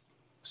to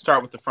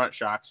start with the front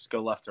shocks,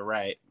 go left to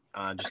right,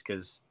 just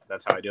because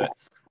that's how I do it.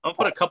 I'm going to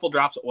put a couple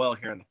drops of oil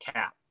here in the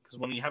cap, because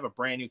when you have a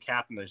brand new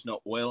cap and there's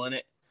no oil in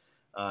it,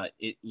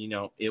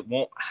 it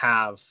won't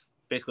have,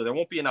 basically there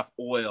won't be enough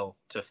oil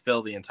to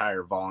fill the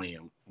entire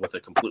volume with a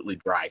completely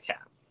dry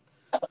cap.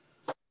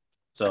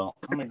 So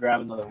I'm going to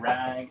grab another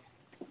rag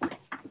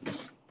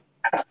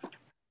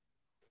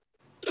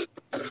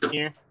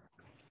here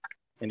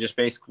and just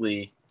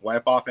basically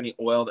wipe off any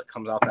oil that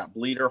comes out that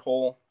bleeder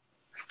hole.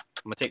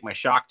 I'm going to take my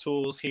shock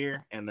tools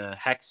here, and the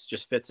hex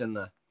just fits in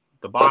the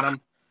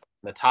bottom.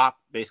 The top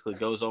basically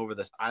goes over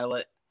this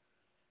eyelet,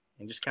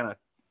 and just kind of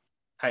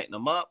tighten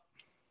them up.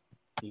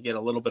 You get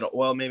a little bit of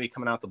oil maybe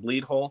coming out the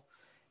bleed hole.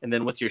 And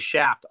then with your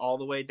shaft all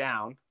the way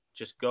down,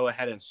 just go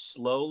ahead and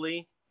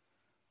slowly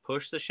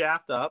push the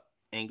shaft up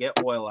and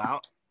get oil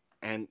out.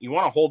 And you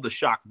want to hold the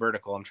shock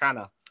vertical. I'm trying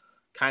to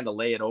kind of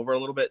lay it over a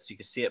little bit so you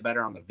can see it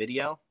better on the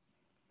video.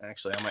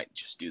 Actually, I might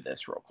just do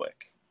this real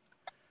quick.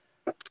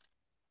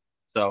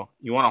 So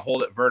you want to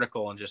hold it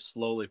vertical and just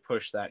slowly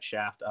push that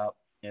shaft up,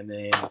 and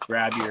then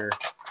grab your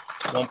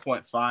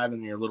 1.5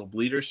 and your little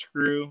bleeder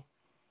screw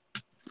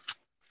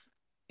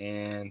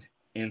and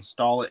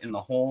install it in the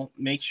hole.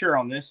 Make sure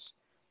on this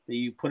that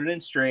you put it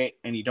in straight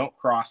and you don't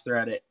cross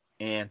thread it.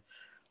 And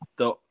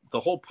the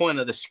whole point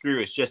of the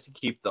screw is just to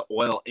keep the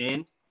oil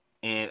in,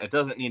 and it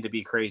doesn't need to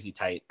be crazy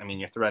tight. I mean,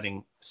 you're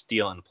threading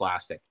steel and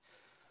plastic.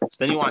 So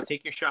then you want to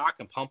take your shock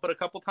and pump it a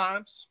couple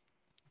times.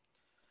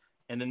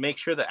 And then make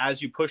sure that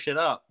as you push it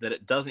up, that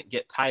it doesn't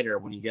get tighter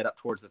when you get up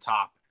towards the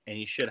top. And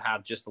you should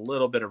have just a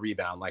little bit of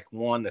rebound, like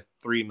 1 to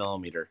 3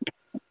 millimeter.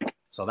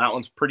 So that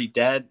one's pretty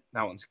dead.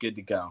 That one's good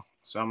to go.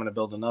 So I'm going to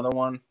build another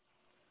one.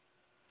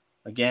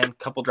 Again, a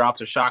couple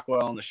drops of shock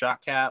oil in the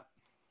shock cap.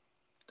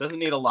 Doesn't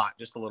need a lot,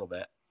 just a little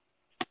bit.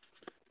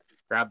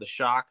 Grab the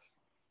shock.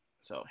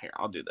 So here,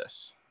 I'll do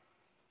this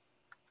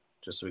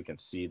just so we can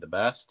see the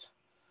best.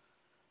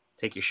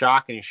 Take your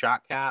shock and your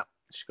shock cap.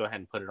 Just go ahead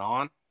and put it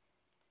on.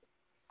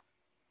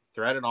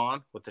 Thread it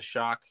on with the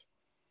shock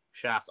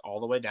shaft all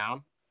the way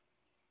down.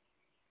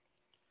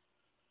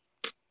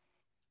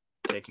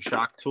 Take your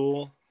shock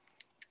tool.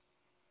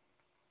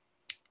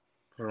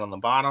 Put it on the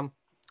bottom,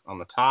 on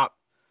the top.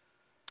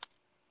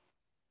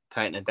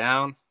 Tighten it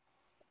down.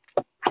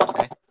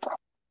 Okay.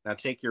 Now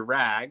take your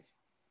rag,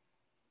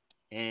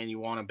 and you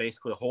want to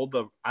basically I hold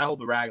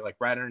the rag like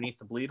right underneath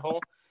the bleed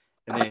hole,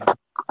 and then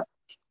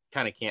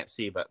kind of can't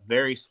see, but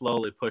very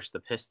slowly push the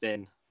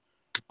piston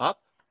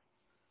up.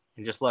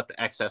 And just let the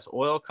excess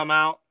oil come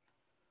out,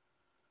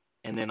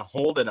 and then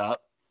hold it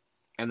up,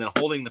 and then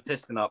holding the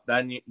piston up,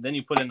 then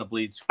you put in the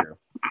bleed screw.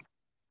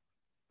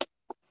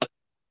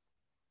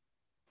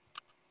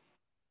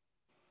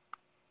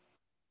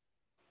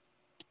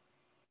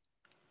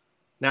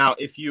 Now,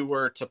 if you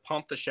were to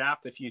pump the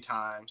shaft a few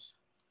times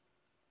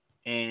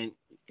and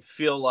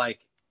feel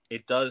like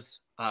it does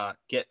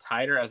get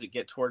tighter as it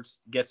gets towards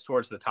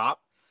the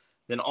top,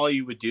 then all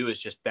you would do is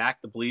just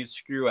back the bleed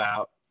screw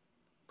out,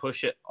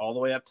 push it all the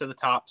way up to the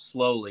top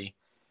slowly,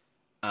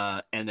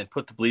 and then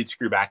put the bleed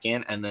screw back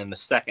in, and then the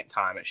second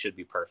time it should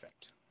be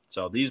perfect.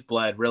 So these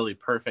bled really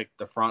perfect.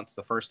 The fronts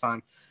the first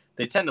time.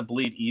 They tend to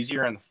bleed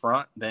easier in the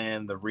front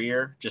than the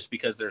rear, just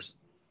because there's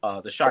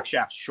the shock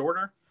shaft's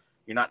shorter.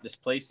 You're not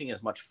displacing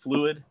as much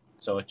fluid,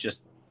 so it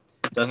just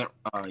doesn't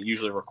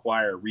usually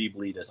require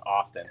rebleed as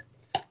often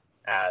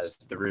as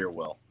the rear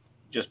will,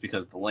 just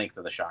because of the length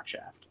of the shock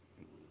shaft.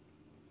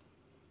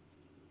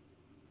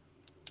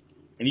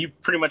 And you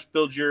pretty much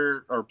bleed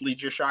your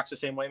shocks the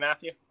same way,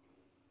 Matthew?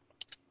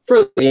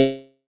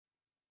 I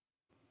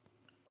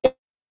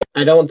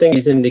don't think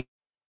it's in to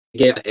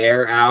get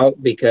air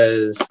out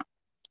because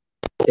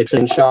it's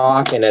in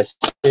shock, and as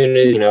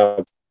soon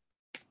as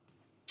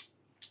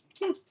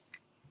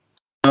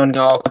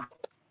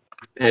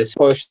as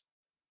pushed,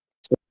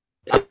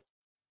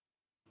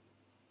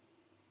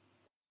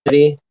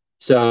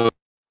 so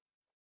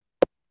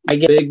I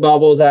get big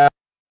bubbles out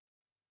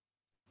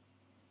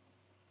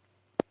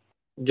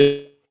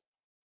just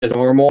as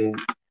normal.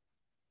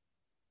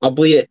 I'll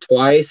bleed it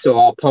twice, so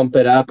I'll pump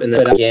it up and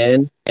then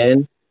again,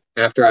 and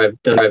after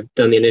I've done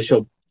the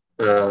initial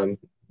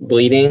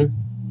bleeding,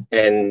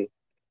 and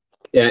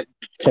that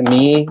to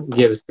me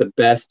gives the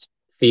best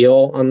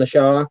feel on the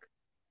shock.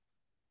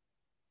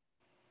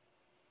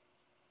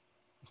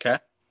 Okay.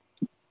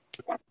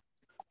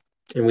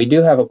 And we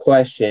do have a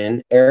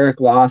question. Eric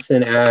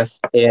Lawson asked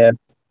if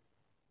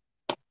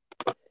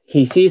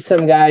he sees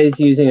some guys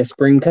using a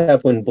spring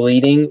cup when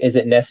bleeding. Is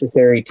it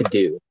necessary to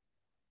do?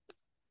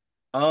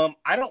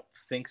 I don't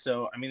think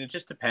so. I mean, it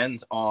just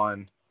depends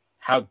on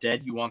how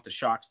dead you want the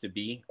shocks to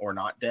be or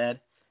not dead.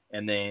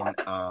 And then,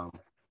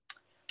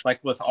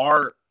 like with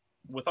our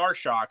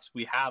shocks,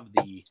 we have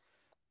the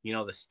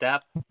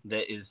step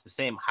that is the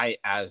same height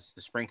as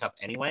the spring cup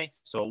anyway,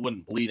 so it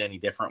wouldn't bleed any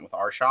different with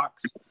our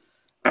shocks.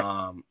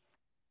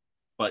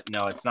 But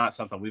no, it's not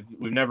something we've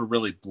never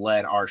really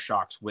bled our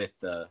shocks with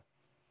the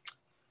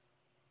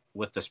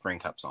spring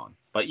cups on.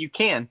 But you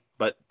can,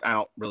 but I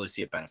don't really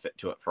see a benefit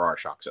to it for our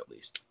shocks at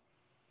least.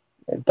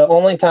 The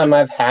only time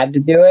I've had to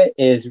do it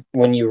is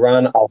when you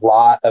run a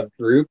lot of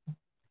group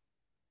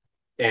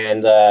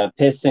and the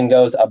piston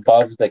goes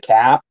above the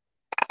cap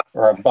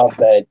or above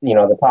the,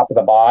 the top of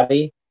the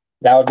body.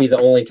 That would be the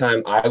only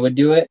time I would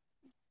do it.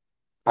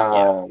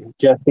 Yeah.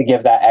 Just to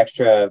give that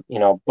extra,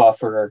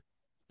 buffer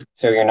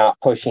so you're not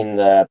pushing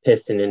the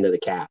piston into the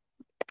cap.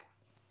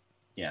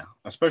 Yeah,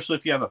 especially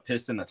if you have a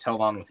piston that's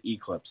held on with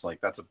E-clips, like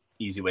that's an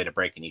easy way to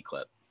break an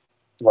E-clip.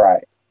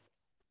 Right.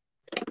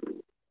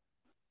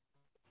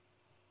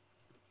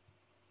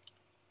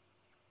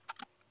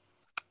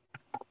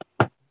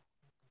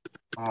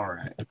 All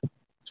right.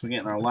 So we're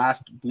getting our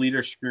last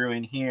bleeder screw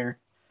in here,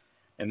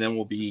 and then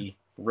we'll be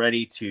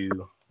ready to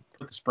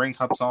put the spring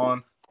cups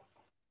on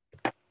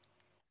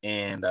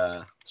and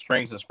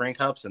springs and spring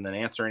cups, and then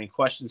answer any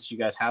questions you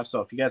guys have.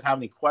 So if you guys have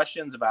any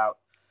questions about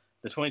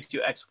the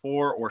 22X4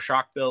 or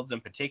shock builds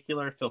in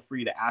particular, feel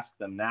free to ask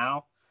them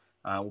now.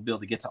 We'll be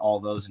able to get to all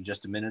those in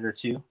just a minute or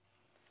two.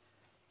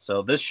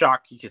 So this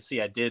shock, you can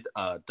see I did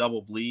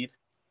double bleed.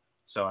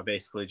 So I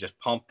basically just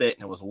pumped it,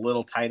 and it was a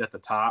little tight at the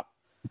top.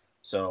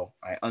 So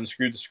I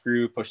unscrewed the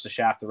screw, pushed the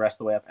shaft the rest of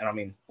the way up, and I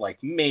mean, like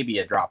maybe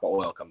a drop of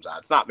oil comes out.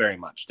 It's not very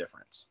much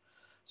difference.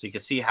 So you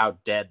can see how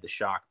dead the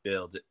shock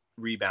builds. It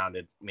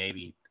rebounded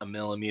maybe 1.5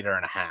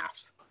 millimeters,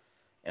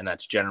 and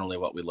that's generally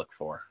what we look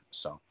for.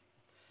 So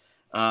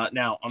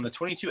now on the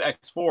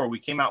 22X4, we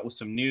came out with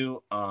some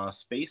new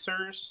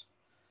spacers,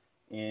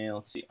 and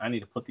let's see. I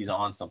need to put these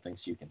on something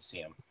so you can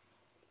see them.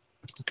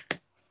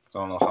 So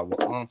I don't know how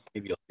well.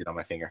 Maybe you'll see it on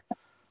my finger.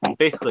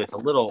 Basically, it's a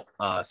little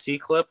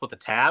C-clip with a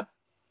tab.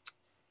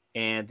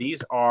 And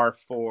these are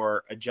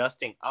for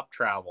adjusting up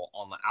travel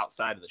on the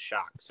outside of the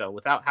shock. So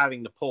without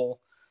having to pull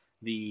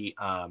the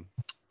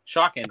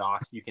shock end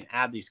off, you can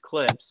add these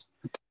clips,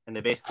 and they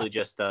basically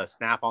just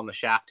snap on the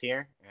shaft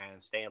here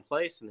and stay in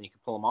place, and then you can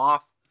pull them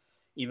off.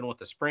 Even with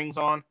the springs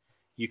on,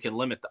 you can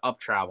limit the up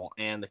travel.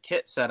 And the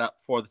kit setup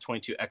for the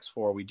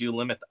 22X4, we do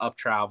limit the up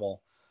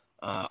travel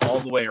all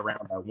the way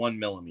around by 1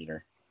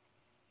 millimeter.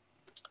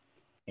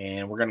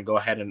 And we're going to go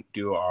ahead and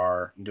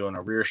doing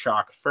a rear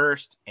shock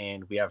first.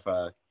 And we have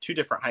 2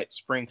 different height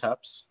spring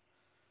cups.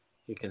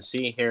 You can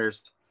see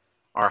here's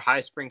our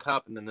high spring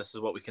cup, and then this is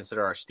what we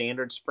consider our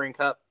standard spring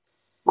cup.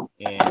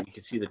 And you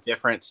can see the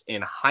difference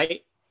in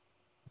height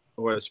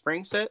where the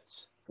spring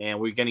sits. And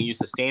we're going to use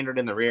the standard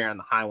in the rear and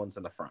the high ones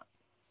in the front.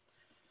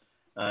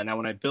 Now,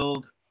 when I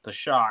build the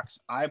shocks,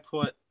 I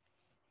put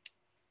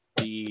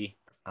the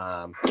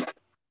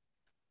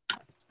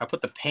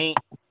paint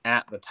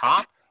at the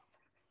top.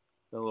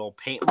 The little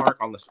paint mark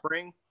on the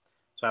spring.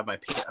 So I have my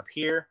paint up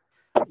here.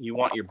 You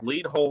want your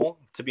bleed hole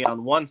to be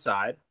on one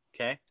side,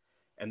 okay?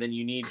 And then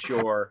you need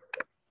your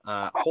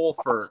hole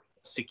for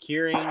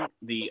securing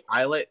the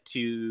eyelet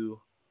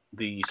to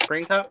the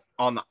spring cup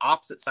on the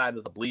opposite side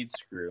of the bleed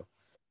screw.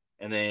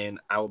 And then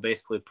I will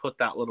basically put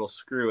that little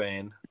screw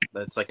in.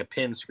 That's like a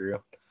pin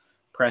screw.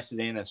 Press it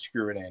in and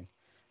screw it in.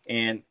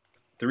 And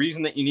the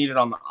reason that you need it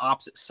on the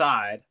opposite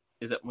side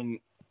is that when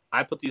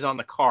I put these on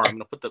the car, I'm going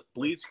to put the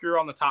bleed screw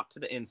on the top to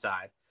the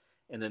inside.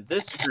 And then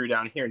this screw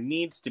down here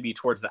needs to be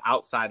towards the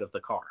outside of the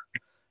car.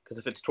 Because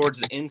if it's towards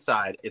the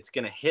inside, it's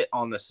going to hit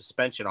on the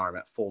suspension arm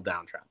at full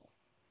down travel.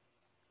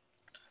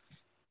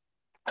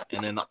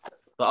 And then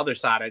the other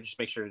side, I just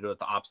make sure to do it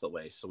the opposite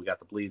way. So we got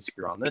the bleed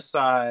screw on this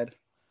side.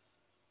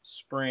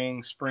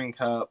 Spring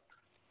cup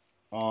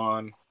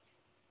on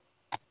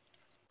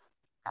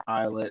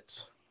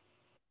eyelet.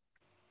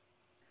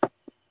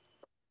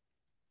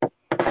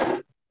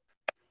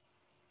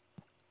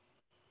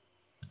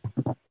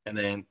 And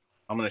then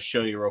I'm going to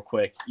show you real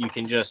quick. You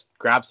can just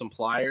grab some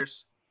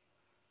pliers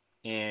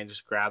and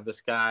just grab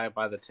this guy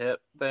by the tip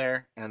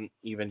there and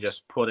even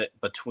just put it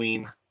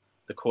between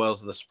the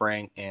coils of the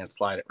spring and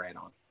slide it right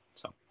on.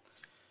 So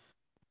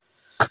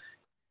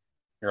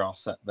you're all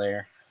set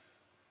there.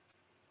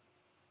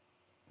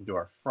 Do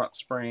our front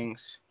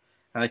springs.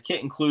 Now the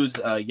kit includes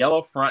a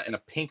yellow front and a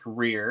pink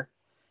rear.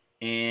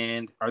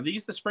 And are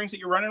these the springs that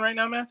you're running right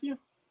now, Matthew?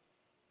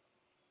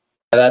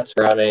 That's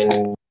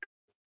running.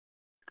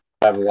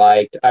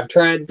 I've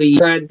tried the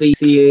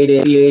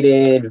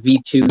C8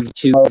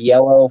 V2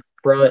 yellow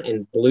front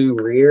and blue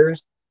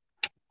rears,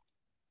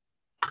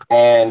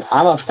 and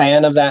I'm a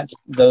fan of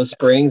those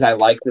springs. I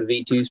like the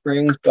V2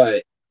 springs,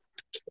 but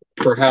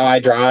for how I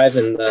drive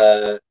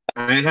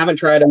I haven't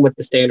tried them with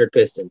the standard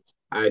pistons.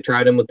 I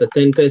tried them with the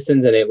thin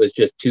pistons, and it was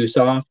just too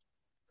soft.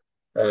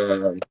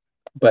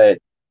 But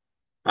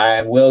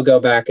I will go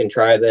back and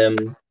try them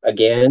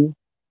again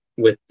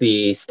with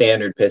the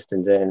standard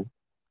pistons in.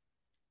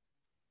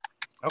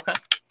 Okay.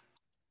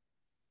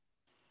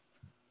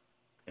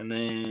 And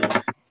then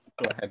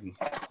go ahead and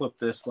flip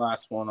this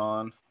last one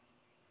on.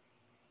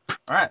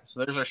 All right,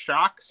 so there's our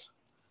shocks.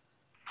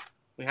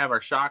 We have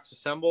our shocks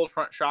assembled,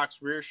 front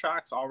shocks, rear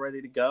shocks, all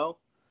ready to go,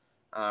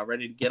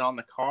 ready to get on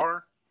the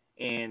car.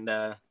 And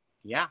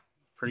yeah,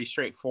 pretty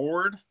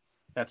straightforward.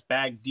 That's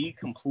bag D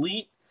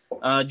complete.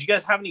 Do you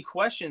guys have any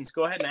questions?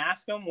 Go ahead and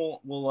ask them.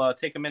 We'll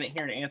take a minute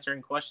here to answer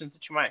any questions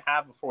that you might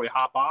have before we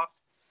hop off.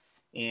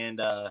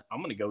 and I'm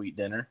going to go eat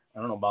dinner. I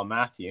don't know about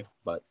Matthew,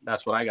 but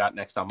that's what I got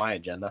next on my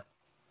agenda.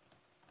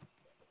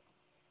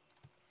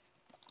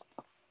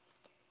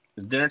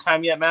 Is dinner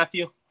time yet,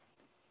 Matthew?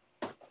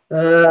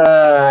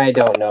 I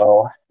don't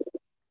know.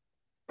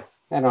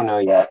 I don't know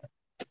yet.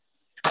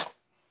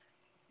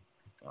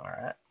 All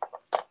right.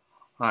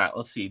 All right,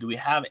 let's see. Do we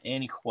have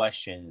any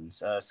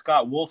questions?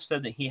 Scott Wolf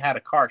said that he had a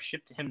car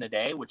shipped to him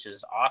today, which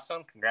is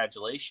awesome.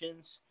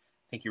 Congratulations.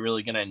 I think you're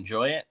really going to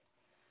enjoy it.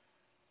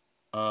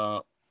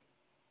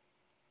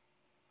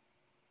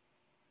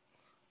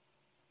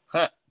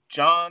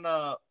 John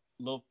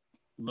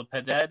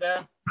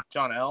Lepededa,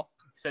 John L.,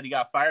 said he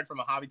got fired from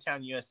a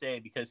Hobbytown USA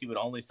because he would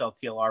only sell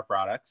TLR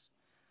products,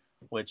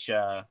 which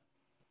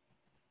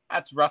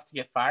that's rough to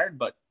get fired,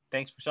 but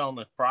thanks for selling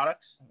the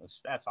products.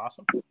 That's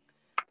awesome.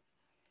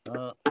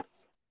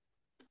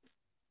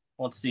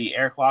 Let's see.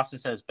 Eric Lawson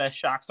says best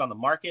shocks on the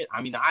market.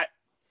 I mean,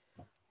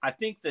 I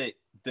think that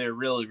they're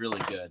really, really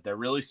good. They're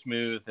really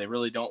smooth. They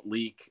really don't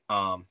leak.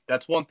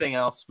 That's one thing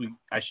else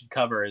I should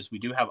cover is we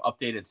do have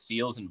updated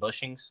seals and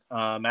bushings,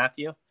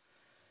 Matthew.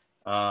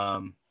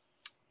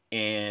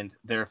 And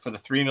they're for the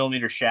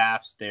 3mm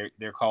shafts.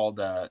 They're called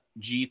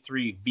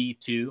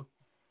G3V2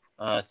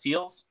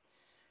 seals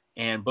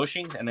and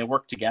bushings, and they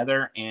work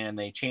together, and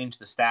they change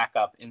the stack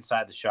up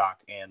inside the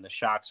shock, and the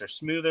shocks are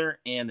smoother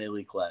and they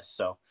leak less.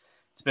 So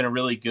it's been a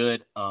really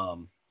good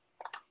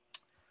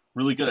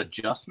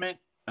adjustment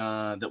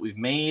that we've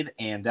made,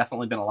 and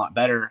definitely been a lot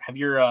better. Have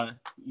you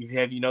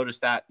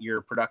noticed that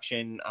your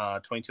production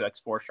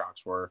 22X-4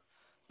 shocks were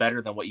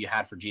better than what you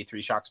had for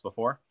G3 shocks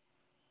before?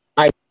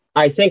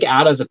 I think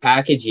out of the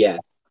package, yes.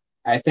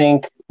 I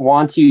think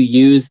once you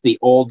use the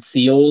old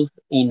seals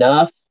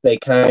enough, they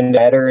kind of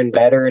better and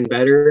better and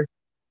better.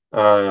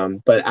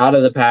 But out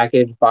of the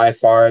package, by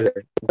far,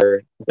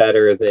 they're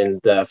better than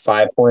the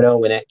 5.0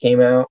 when it came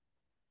out.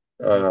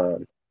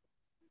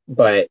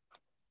 But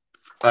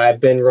I've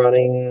been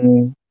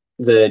running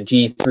the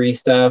G3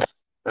 stuff.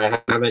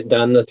 I haven't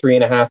done the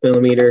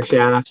 3.5mm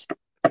shafts,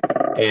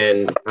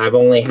 and I've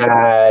only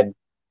had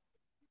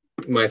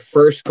my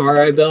first car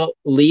I built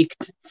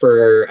leaked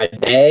for a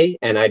day,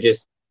 and I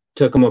just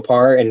took them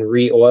apart and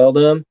re-oiled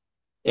them,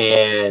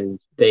 and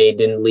they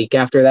didn't leak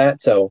after that.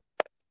 So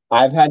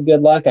I've had good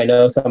luck. I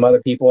know some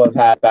other people have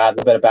had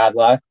a bit of bad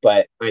luck,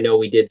 but I know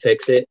we did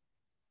fix it.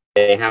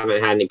 They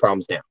haven't had any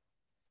problems now.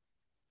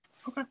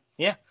 Okay.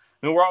 Yeah.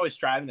 I mean, we're always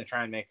striving to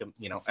try and make them,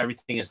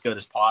 everything as good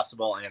as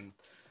possible. And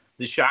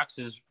the shocks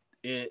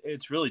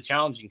it's really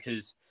challenging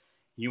because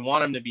you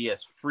want them to be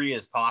as free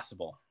as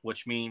possible,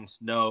 which means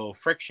no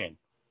friction,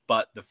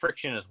 but the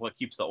friction is what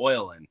keeps the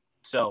oil in.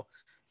 So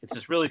it's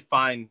this really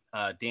fine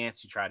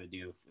dance you try to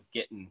do,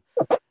 getting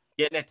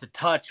it to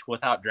touch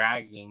without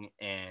dragging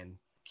and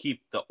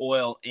keep the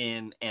oil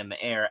in and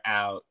the air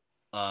out,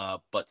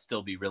 but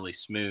still be really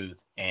smooth,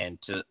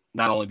 and to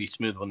not only be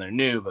smooth when they're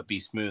new, but be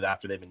smooth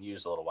after they've been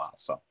used a little while.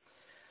 So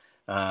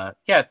I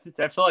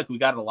feel like we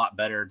got it a lot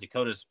better.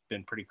 Dakota's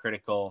been pretty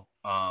critical.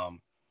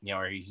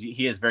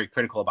 He is very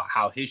critical about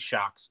how his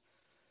shocks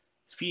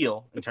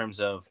feel in terms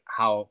of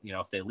how,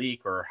 if they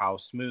leak or how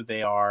smooth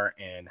they are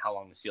and how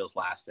long the seals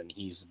last. And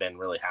he's been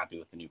really happy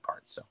with the new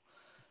parts. So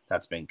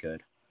that's been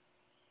good.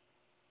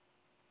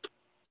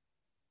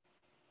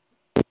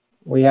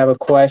 We have a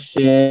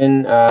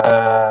question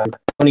from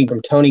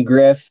Tony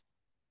Griff.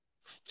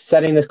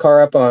 Setting this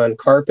car up on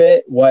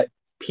carpet, what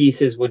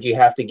pieces would you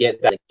have to get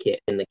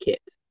in the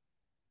kit?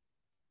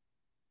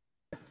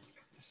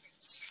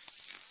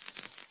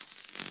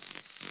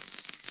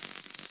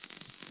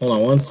 Hold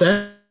on one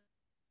sec.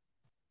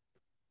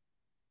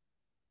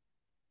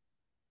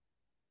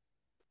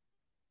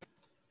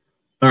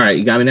 All right,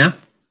 you got me now?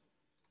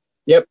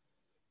 Yep.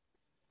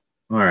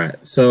 All right.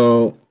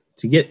 So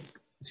to get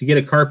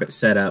a carpet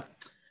set up,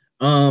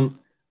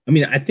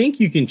 I think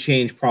you can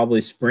change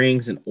probably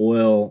springs and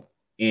oil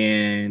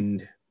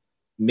and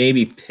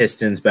maybe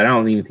pistons, but I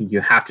don't even think you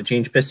have to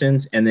change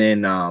pistons, and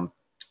then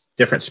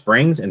different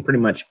springs, and pretty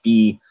much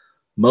be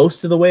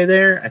most of the way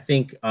there. I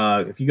think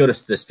if you go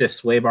to the stiff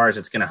sway bars,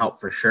 it's going to help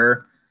for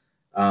sure.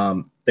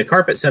 The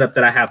carpet setup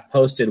that I have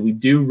posted, we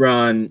do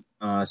run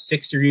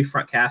 6-degree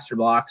front caster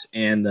blocks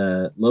and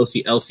the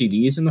low-C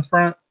LCDs in the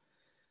front.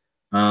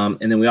 And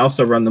then we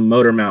also run the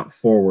motor mount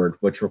forward,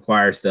 which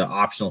requires the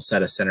optional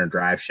set of center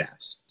drive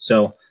shafts.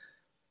 So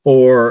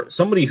for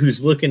somebody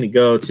who's looking to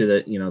go to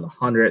the, the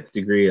 100th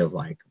degree of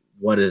like,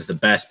 what is the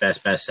best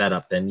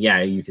setup, then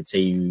yeah, you could say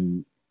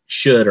you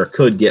should or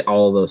could get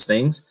all of those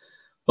things.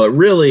 But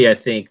really, I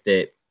think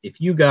that if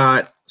you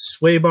got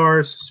sway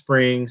bars,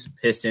 springs,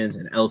 pistons,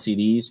 and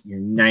LCDs, you're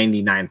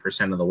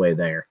 99% of the way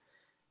there.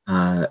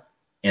 And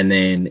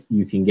then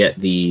you can get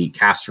the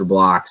caster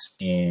blocks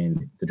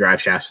and the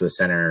drive shafts for the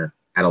center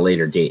at a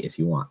later date if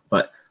you want.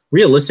 But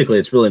realistically,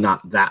 it's really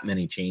not that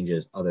many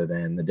changes other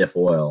than the diff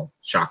oil,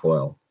 shock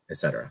oil,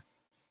 etc.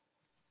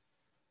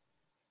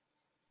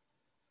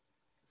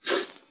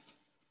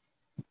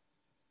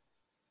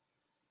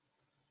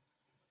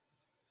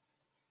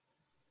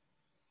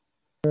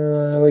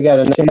 We got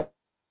a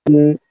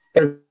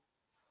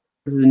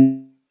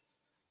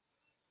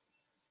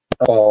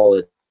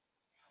quality.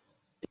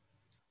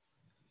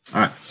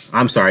 All right.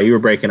 I'm sorry, you were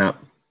breaking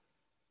up.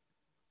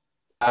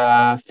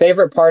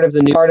 Favorite part of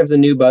the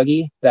new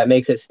buggy that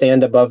makes it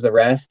stand above the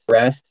rest,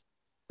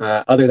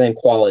 other than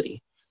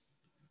quality.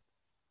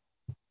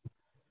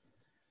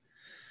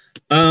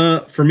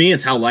 For me,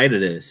 it's how light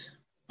it is.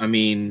 I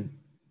mean,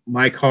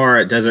 my car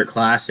at Desert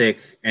Classic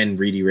and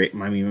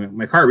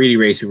my car at Reedy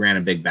Race, we ran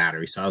a big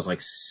battery, so I was like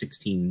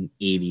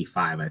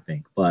 1685, I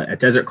think. But at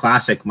Desert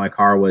Classic, my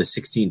car was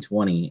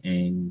 1620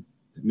 and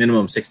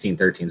minimum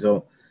 1613.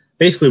 So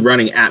basically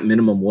running at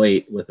minimum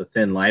weight with a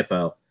thin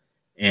lipo.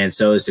 And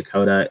so is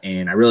Dakota.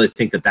 And I really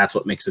think that that's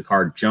what makes the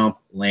car jump,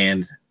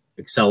 land,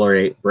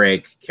 accelerate,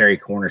 brake, carry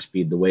corner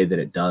speed the way that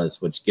it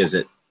does, which gives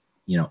it,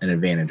 you know, an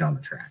advantage on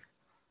the track.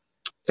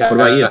 What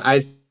about you?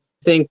 I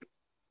think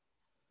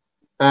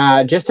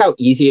just how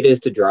easy it is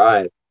to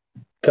drive.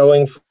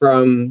 Going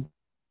from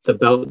the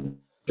belt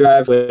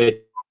drive,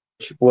 which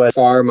was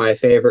far my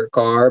favorite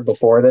car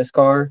before this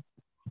car,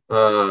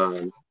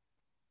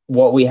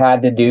 what we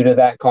had to do to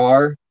that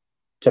car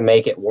to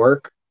make it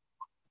work,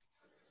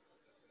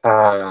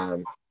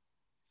 was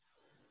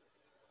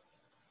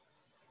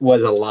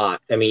a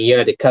lot. I mean, you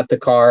had to cut the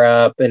car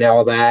up and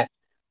all that.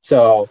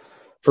 So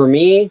for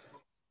me,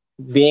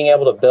 being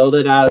able to build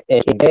it out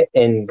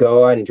and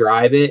go and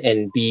drive it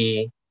and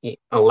be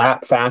a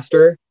lap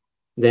faster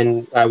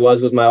than I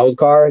was with my old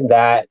car,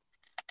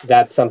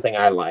 that's something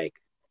I like.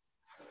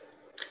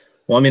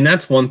 Well, I mean,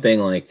 that's one thing,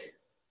 like,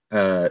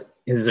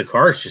 is the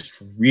car is just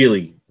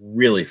really,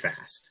 really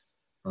fast.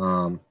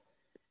 You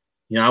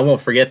know, I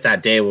won't forget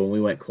that day when we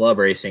went club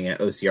racing at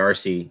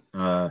OCRC,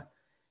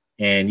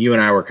 and you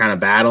and I were kind of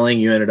battling.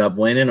 You ended up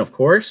winning, of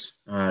course,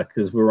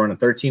 because we were on a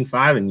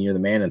 13.5 and you're the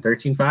man in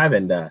 13.5.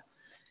 And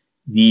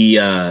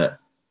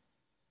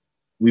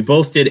we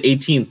both did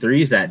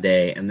 18.3s that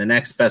day, and the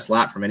next best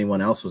lap from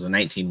anyone else was a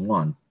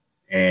 19.1.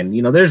 And,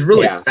 you know, there's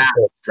really fast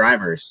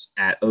drivers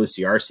at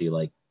OCRC.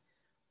 Like,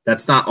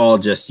 that's not all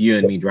just you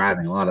and me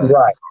driving. A lot of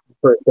right,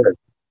 for sure.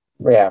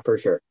 Yeah, for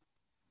sure.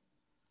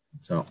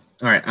 So, all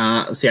right.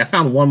 Let's see. I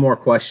found one more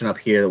question up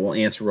here that we'll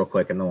answer real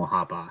quick, and then we'll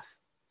hop off.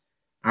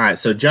 All right.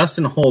 So,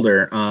 Justin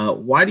Holder,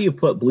 why do you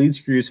put bleed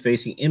screws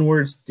facing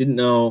inwards? Didn't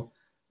know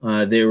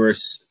they were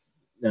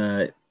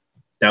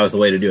that was the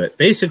way to do it.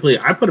 Basically,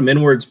 I put them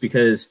inwards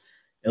because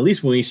at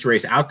least when we used to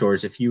race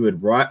outdoors, if you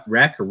would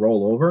wreck or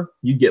roll over,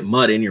 you'd get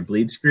mud in your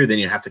bleed screw. Then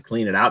you'd have to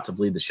clean it out to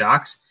bleed the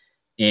shocks.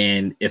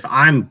 And if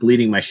I'm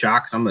bleeding my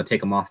shocks, I'm going to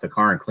take them off the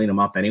car and clean them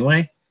up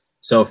anyway.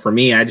 So for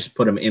me, I just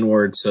put them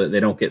inwards so that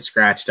they don't get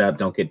scratched up,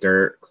 don't get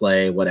dirt,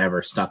 clay,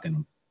 whatever stuck in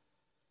them.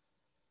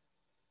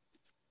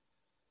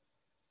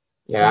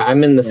 Yeah,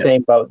 I'm in the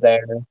same boat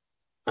there.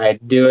 I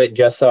do it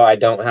just so I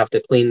don't have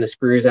to clean the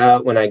screws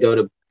out when I go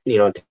to, you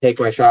know, to take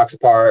my shocks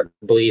apart,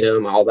 bleed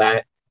them, all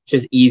that. It's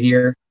just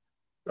easier.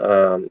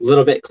 A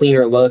little bit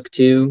cleaner look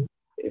too,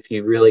 if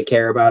you really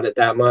care about it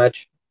that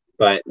much.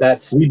 But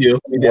that's we do.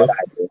 what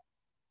I do.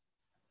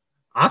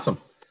 Awesome.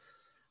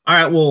 All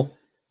right. Well,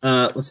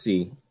 let's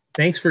see.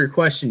 Thanks for your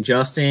question,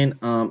 Justin.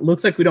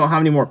 Looks like we don't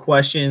have any more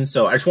questions.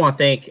 So I just want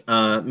to thank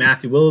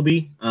Matthew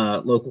Williby,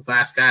 local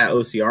fast guy at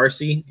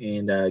OCRC,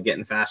 and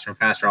getting faster and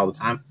faster all the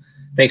time.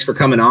 Thanks for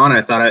coming on.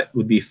 I thought it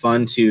would be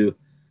fun to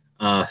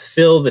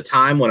fill the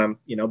time when I'm,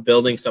 you know,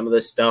 building some of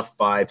this stuff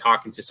by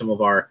talking to some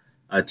of our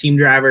team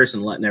drivers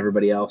and letting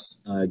everybody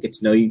else get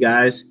to know you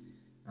guys.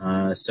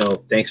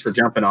 So thanks for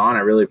jumping on. I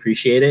really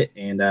appreciate it,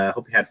 and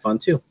hope you had fun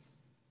too.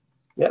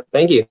 Yeah,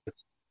 thank you.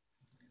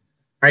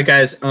 All right,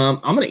 guys, I'm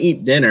going to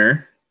eat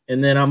dinner,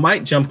 and then I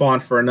might jump on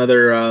for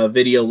another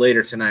video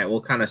later tonight. We'll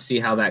kind of see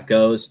how that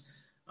goes.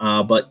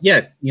 But,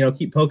 yeah, you know,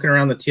 keep poking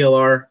around the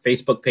TLR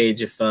Facebook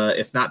page.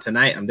 If not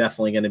tonight, I'm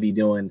definitely going to be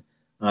doing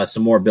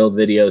some more build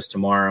videos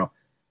tomorrow.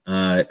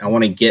 I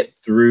want to get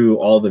through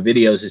all the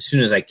videos as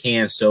soon as I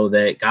can so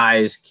that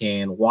guys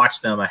can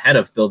watch them ahead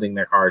of building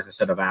their cars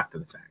instead of after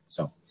the fact.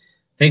 So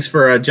thanks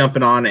for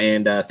jumping on,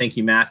 and thank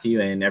you, Matthew,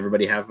 and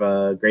everybody have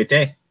a great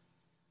day.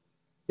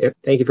 Yep.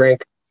 Thank you,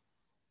 Frank.